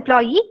new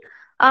employee.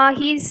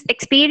 He's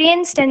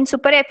experienced and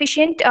super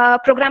efficient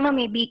programmer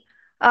maybe.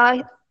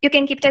 You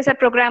can keep it as a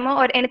programmer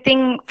or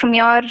anything from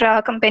your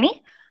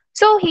company.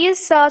 So he is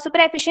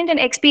super efficient and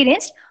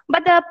experienced,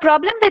 but the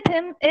problem with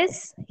him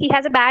is he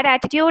has a bad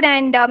attitude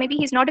and maybe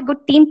he's not a good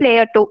team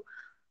player too.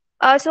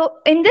 So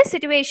in this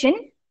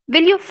situation,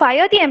 will you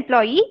fire the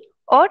employee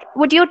or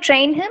would you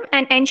train him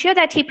and ensure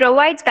that he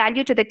provides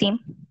value to the team?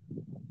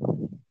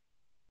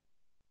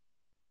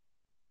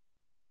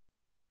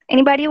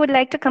 Anybody would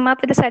like to come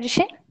up with a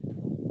suggestion?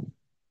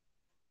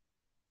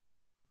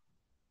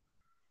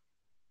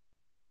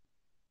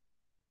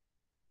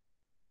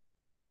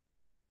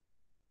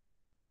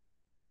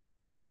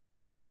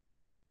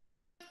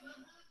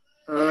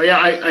 Yeah,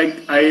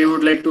 I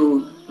would like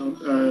to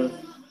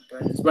try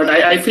this, but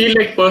I feel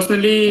like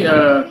personally,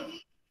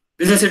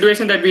 this is a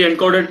situation that we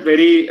encountered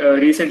very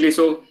recently.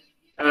 So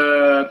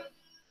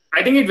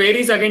I think it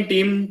varies again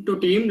team to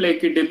team.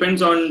 Like it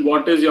depends on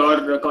what is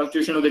your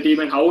constitution of the team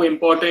and how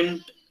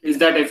important is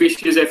that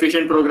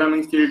efficient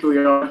programming skill to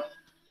your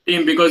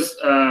team. Because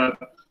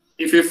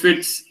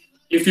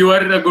if you are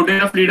a good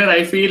enough leader,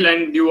 I feel,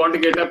 and you want to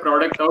get a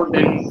product out,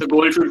 then the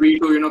goal should be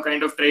to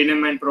kind of train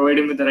him and provide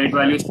him with the right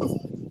values to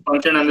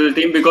function under the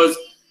team. Because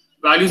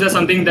values are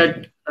something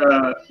that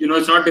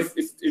it's not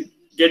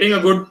getting a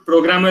good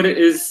programmer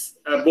is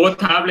both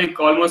have like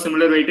almost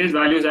similar weightage,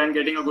 values and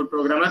getting a good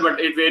programmer, but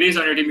it varies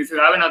on your team. If you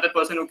have another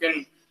person who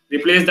can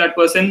replace that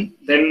person,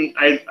 then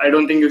I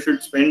don't think you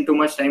should spend too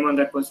much time on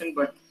that person.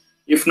 But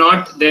if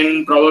not,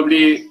 then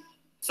probably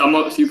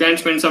you can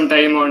spend some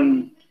time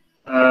on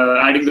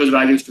adding those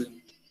values to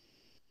him.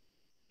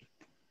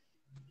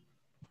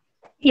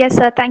 Yes,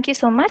 sir. Thank you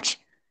so much.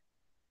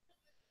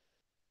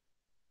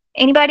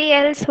 Anybody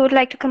else who would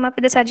like to come up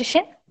with a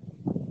suggestion?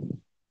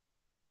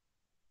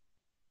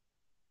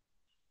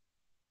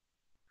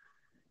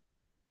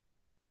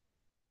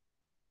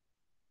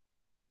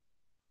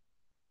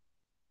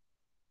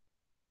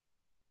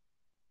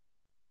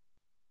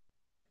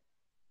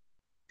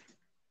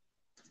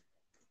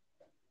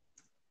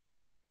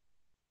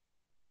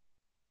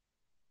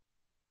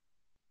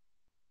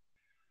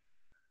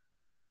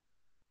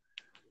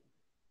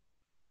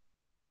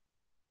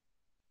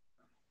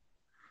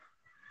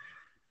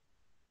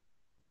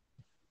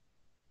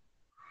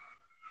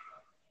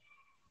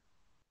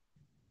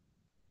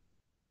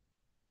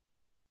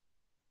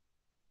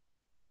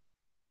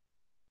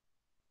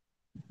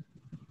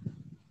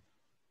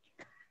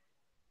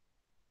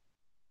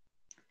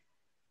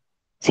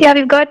 So yeah,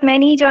 we've got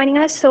many joining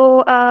us.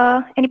 So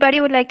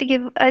anybody would like to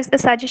give us a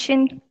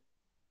suggestion?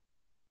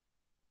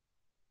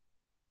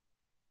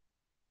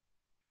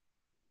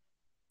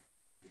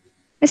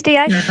 Mr.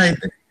 Yash? Yeah, hi.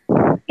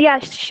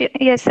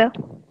 Yes, sir.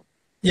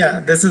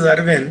 Yeah, this is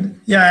Arvind.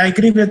 Yeah, I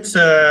agree with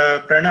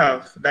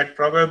Pranav that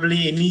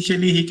probably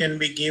initially he can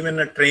be given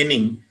a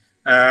training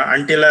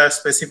until a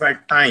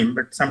specified time,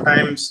 but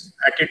sometimes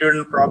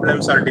attitudinal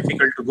problems are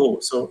difficult to go.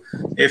 So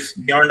if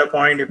beyond a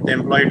point, if the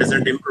employee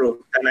doesn't improve,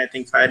 then I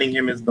think firing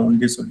him is the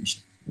only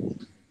solution.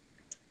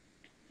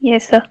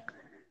 Yes, sir.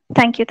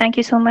 Thank you. Thank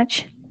you so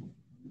much.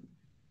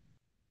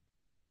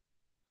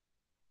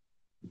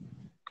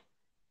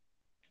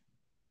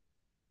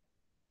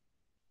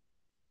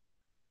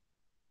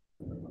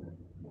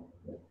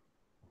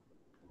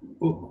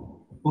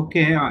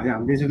 Okay,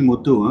 this is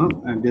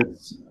Muthu. I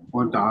just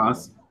want to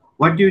ask,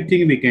 what do you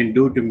think we can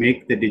do to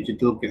make the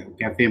digital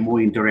cafe more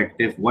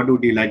interactive? What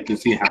would you like to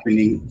see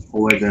happening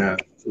over the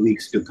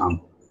weeks to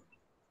come?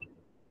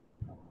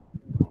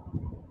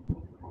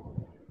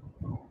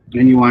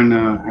 Anyone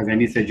has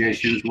any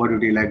suggestions? What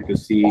would you like to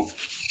see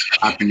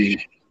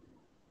happening?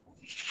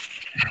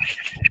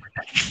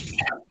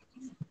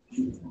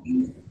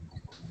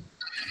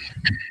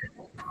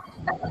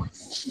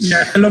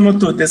 Yeah, hello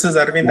Muthu, this is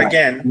Arvind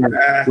again.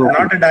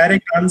 Not a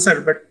direct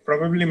answer, but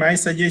probably my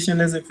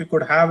suggestion is if we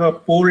could have a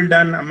poll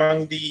done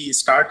among the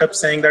startups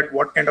saying that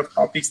what kind of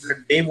topics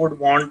that they would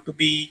want to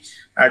be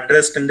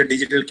addressed in the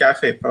digital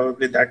cafe,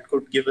 probably that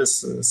could give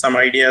us some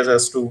ideas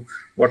as to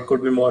what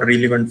could be more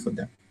relevant for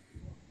them.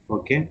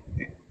 Okay.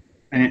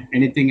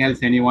 Anything else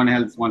anyone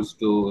else wants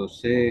to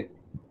say?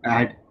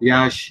 Add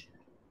Yash,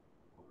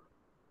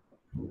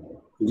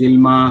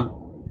 Jilma,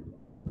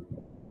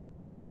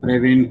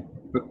 Praveen.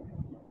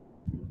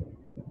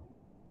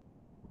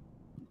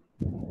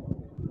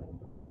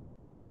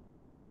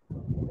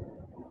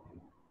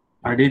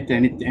 Adit,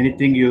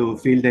 anything you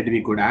feel that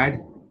we could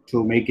add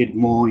to make it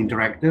more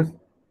interactive?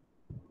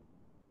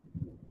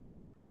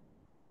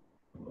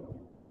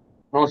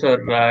 No,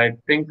 sir. I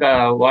think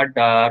what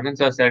Arvind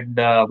sir said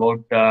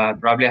about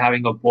probably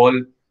having a poll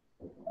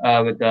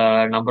with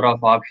a number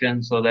of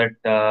options so that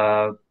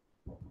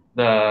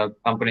the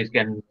companies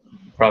can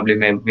probably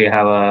maybe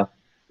have a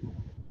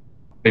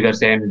bigger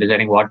say in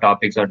deciding what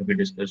topics are to be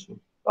discussed.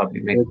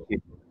 Probably make.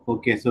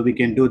 Okay, so we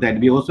can do that.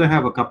 We also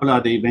have a couple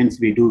other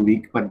events we do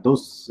week, but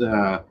those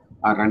are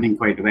running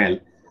quite well.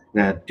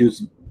 The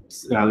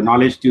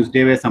Knowledge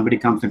Tuesday, where somebody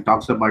comes and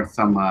talks about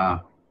some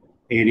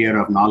area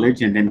of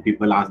knowledge, and then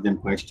people ask them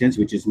questions,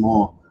 which is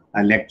more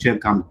a lecture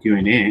come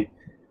Q&A.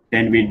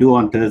 Then we do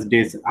on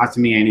Thursdays, Ask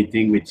Me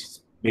Anything, which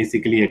is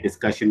basically a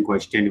discussion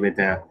question with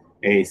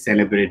a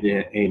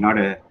celebrity,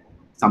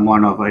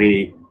 someone of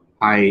very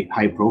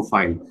high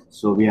profile.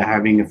 So we are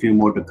having a few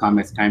more to come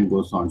as time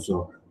goes on.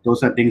 So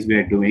those are things we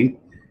are doing.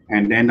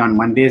 And then on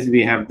Mondays,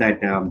 we have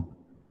that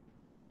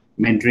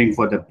mentoring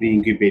for the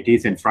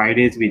pre-incubatees, and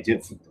Fridays, we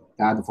just,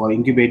 for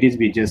incubatees,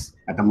 we just,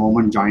 at the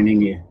moment,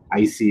 joining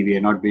IC. We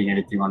are not doing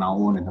anything on our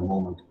own at the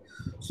moment.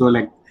 So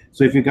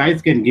if you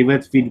guys can give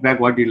us feedback,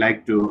 what you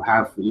like to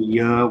have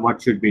here,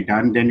 what should be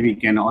done, then we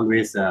can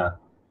always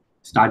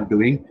start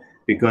doing,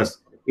 because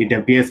it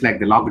appears like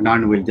the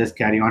lockdown will just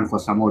carry on for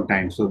some more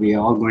time. So we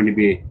are all going to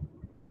be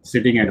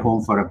sitting at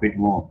home for a bit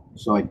more.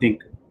 So I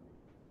think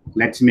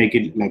let's make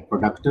it like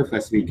productive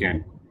as we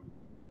can.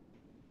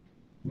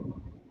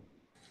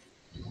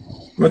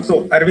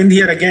 So Arvind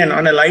here again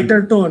on a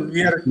lighter tone.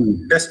 We are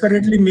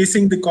desperately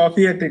missing the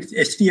coffee at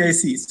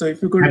HTIC. So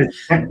if you could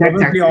that's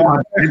probably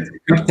actually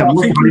that's the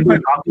most horrible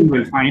coffee people.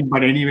 we'll find.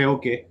 But anyway,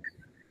 okay.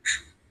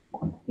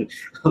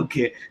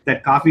 Okay,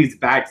 that coffee is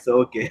bad.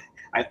 So okay,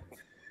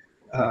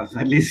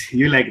 at least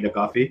you like the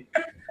coffee.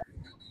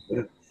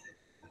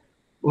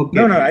 Okay.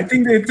 No, I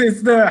think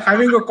it's the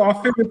having a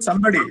coffee with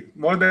somebody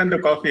more than the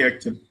coffee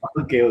actually.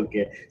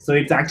 Okay. So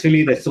it's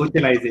actually the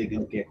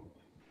socializing. Okay.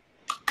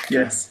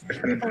 Yes.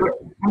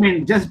 I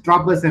mean, just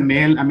drop us a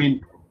mail. I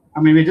mean,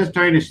 we're just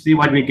trying to see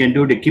what we can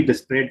do to keep the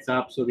spreads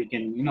up, so we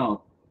can,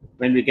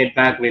 when we get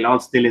back, we'll all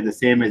still be the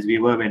same as we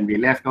were when we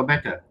left, or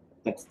better.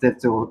 That's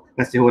the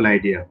whole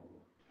idea.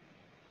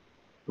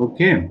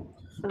 Okay.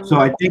 So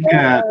I think,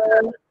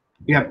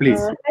 yeah, please.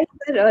 Hi,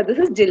 sir. This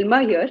is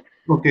Jilma here.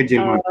 Okay,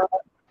 Jilma.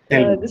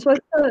 This was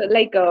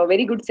like a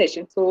very good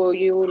session. So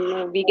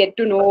we get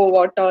to know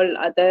what all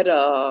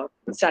other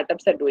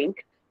startups are doing.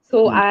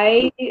 So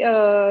I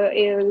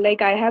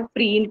have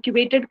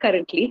pre-incubated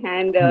currently,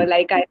 and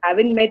like I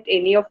haven't met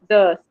any of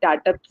the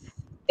startups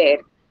there.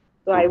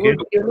 So I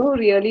would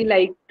really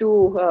like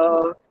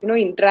to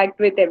interact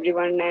with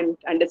everyone and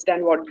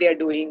understand what they are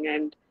doing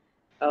and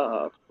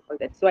all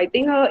that. So I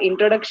think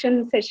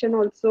introduction session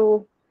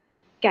also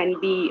can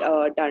be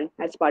done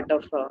as part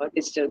of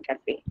Digital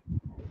Cafe.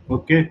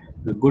 Okay,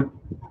 good,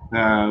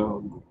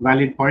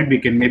 valid point. We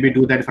can maybe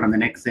do that from the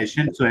next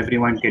session, so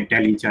everyone can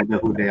tell each other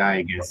who they are,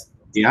 I guess.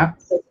 Yeah?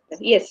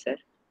 Yes, sir.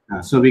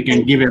 So we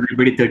can give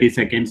everybody 30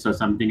 seconds or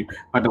something.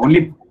 But the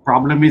only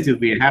problem is,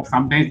 if we have,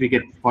 sometimes we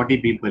get 40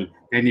 people.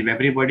 Then if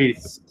everybody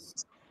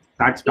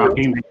starts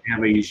talking, then we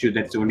have an issue.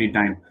 That's the only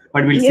time.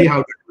 But we'll see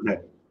how to do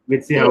that.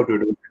 We'll see how to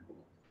do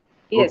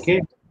that.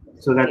 Okay,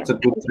 so that's a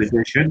good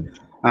suggestion.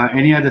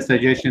 Any other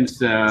suggestions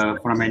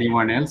from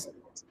anyone else?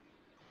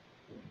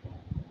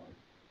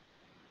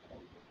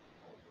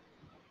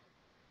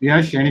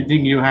 Yash,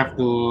 anything you have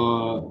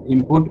to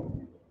input?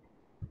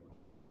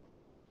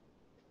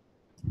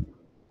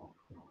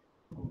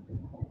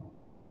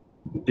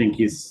 I think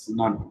he's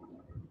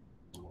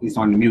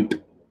on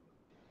mute.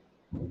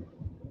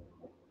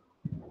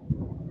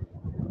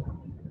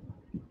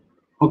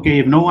 Okay,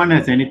 if no one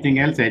has anything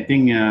else, I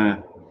think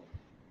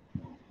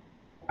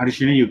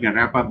Arshini, you can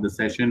wrap up the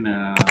session.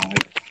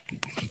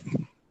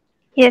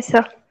 Yes,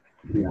 sir.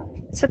 Yeah.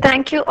 So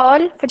thank you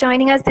all for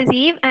joining us this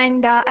eve,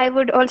 and I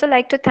would also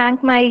like to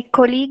thank my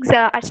colleagues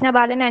Archana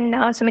Balan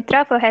and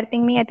Sumitra for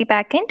helping me at the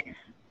back end.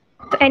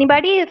 So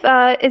anybody,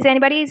 if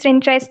anybody is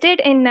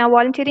interested in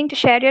volunteering to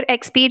share your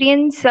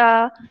experience,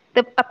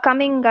 the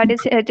upcoming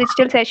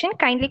digital session,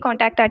 kindly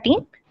contact our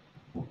team.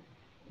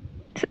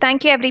 So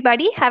thank you,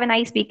 everybody. Have a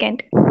nice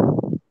weekend.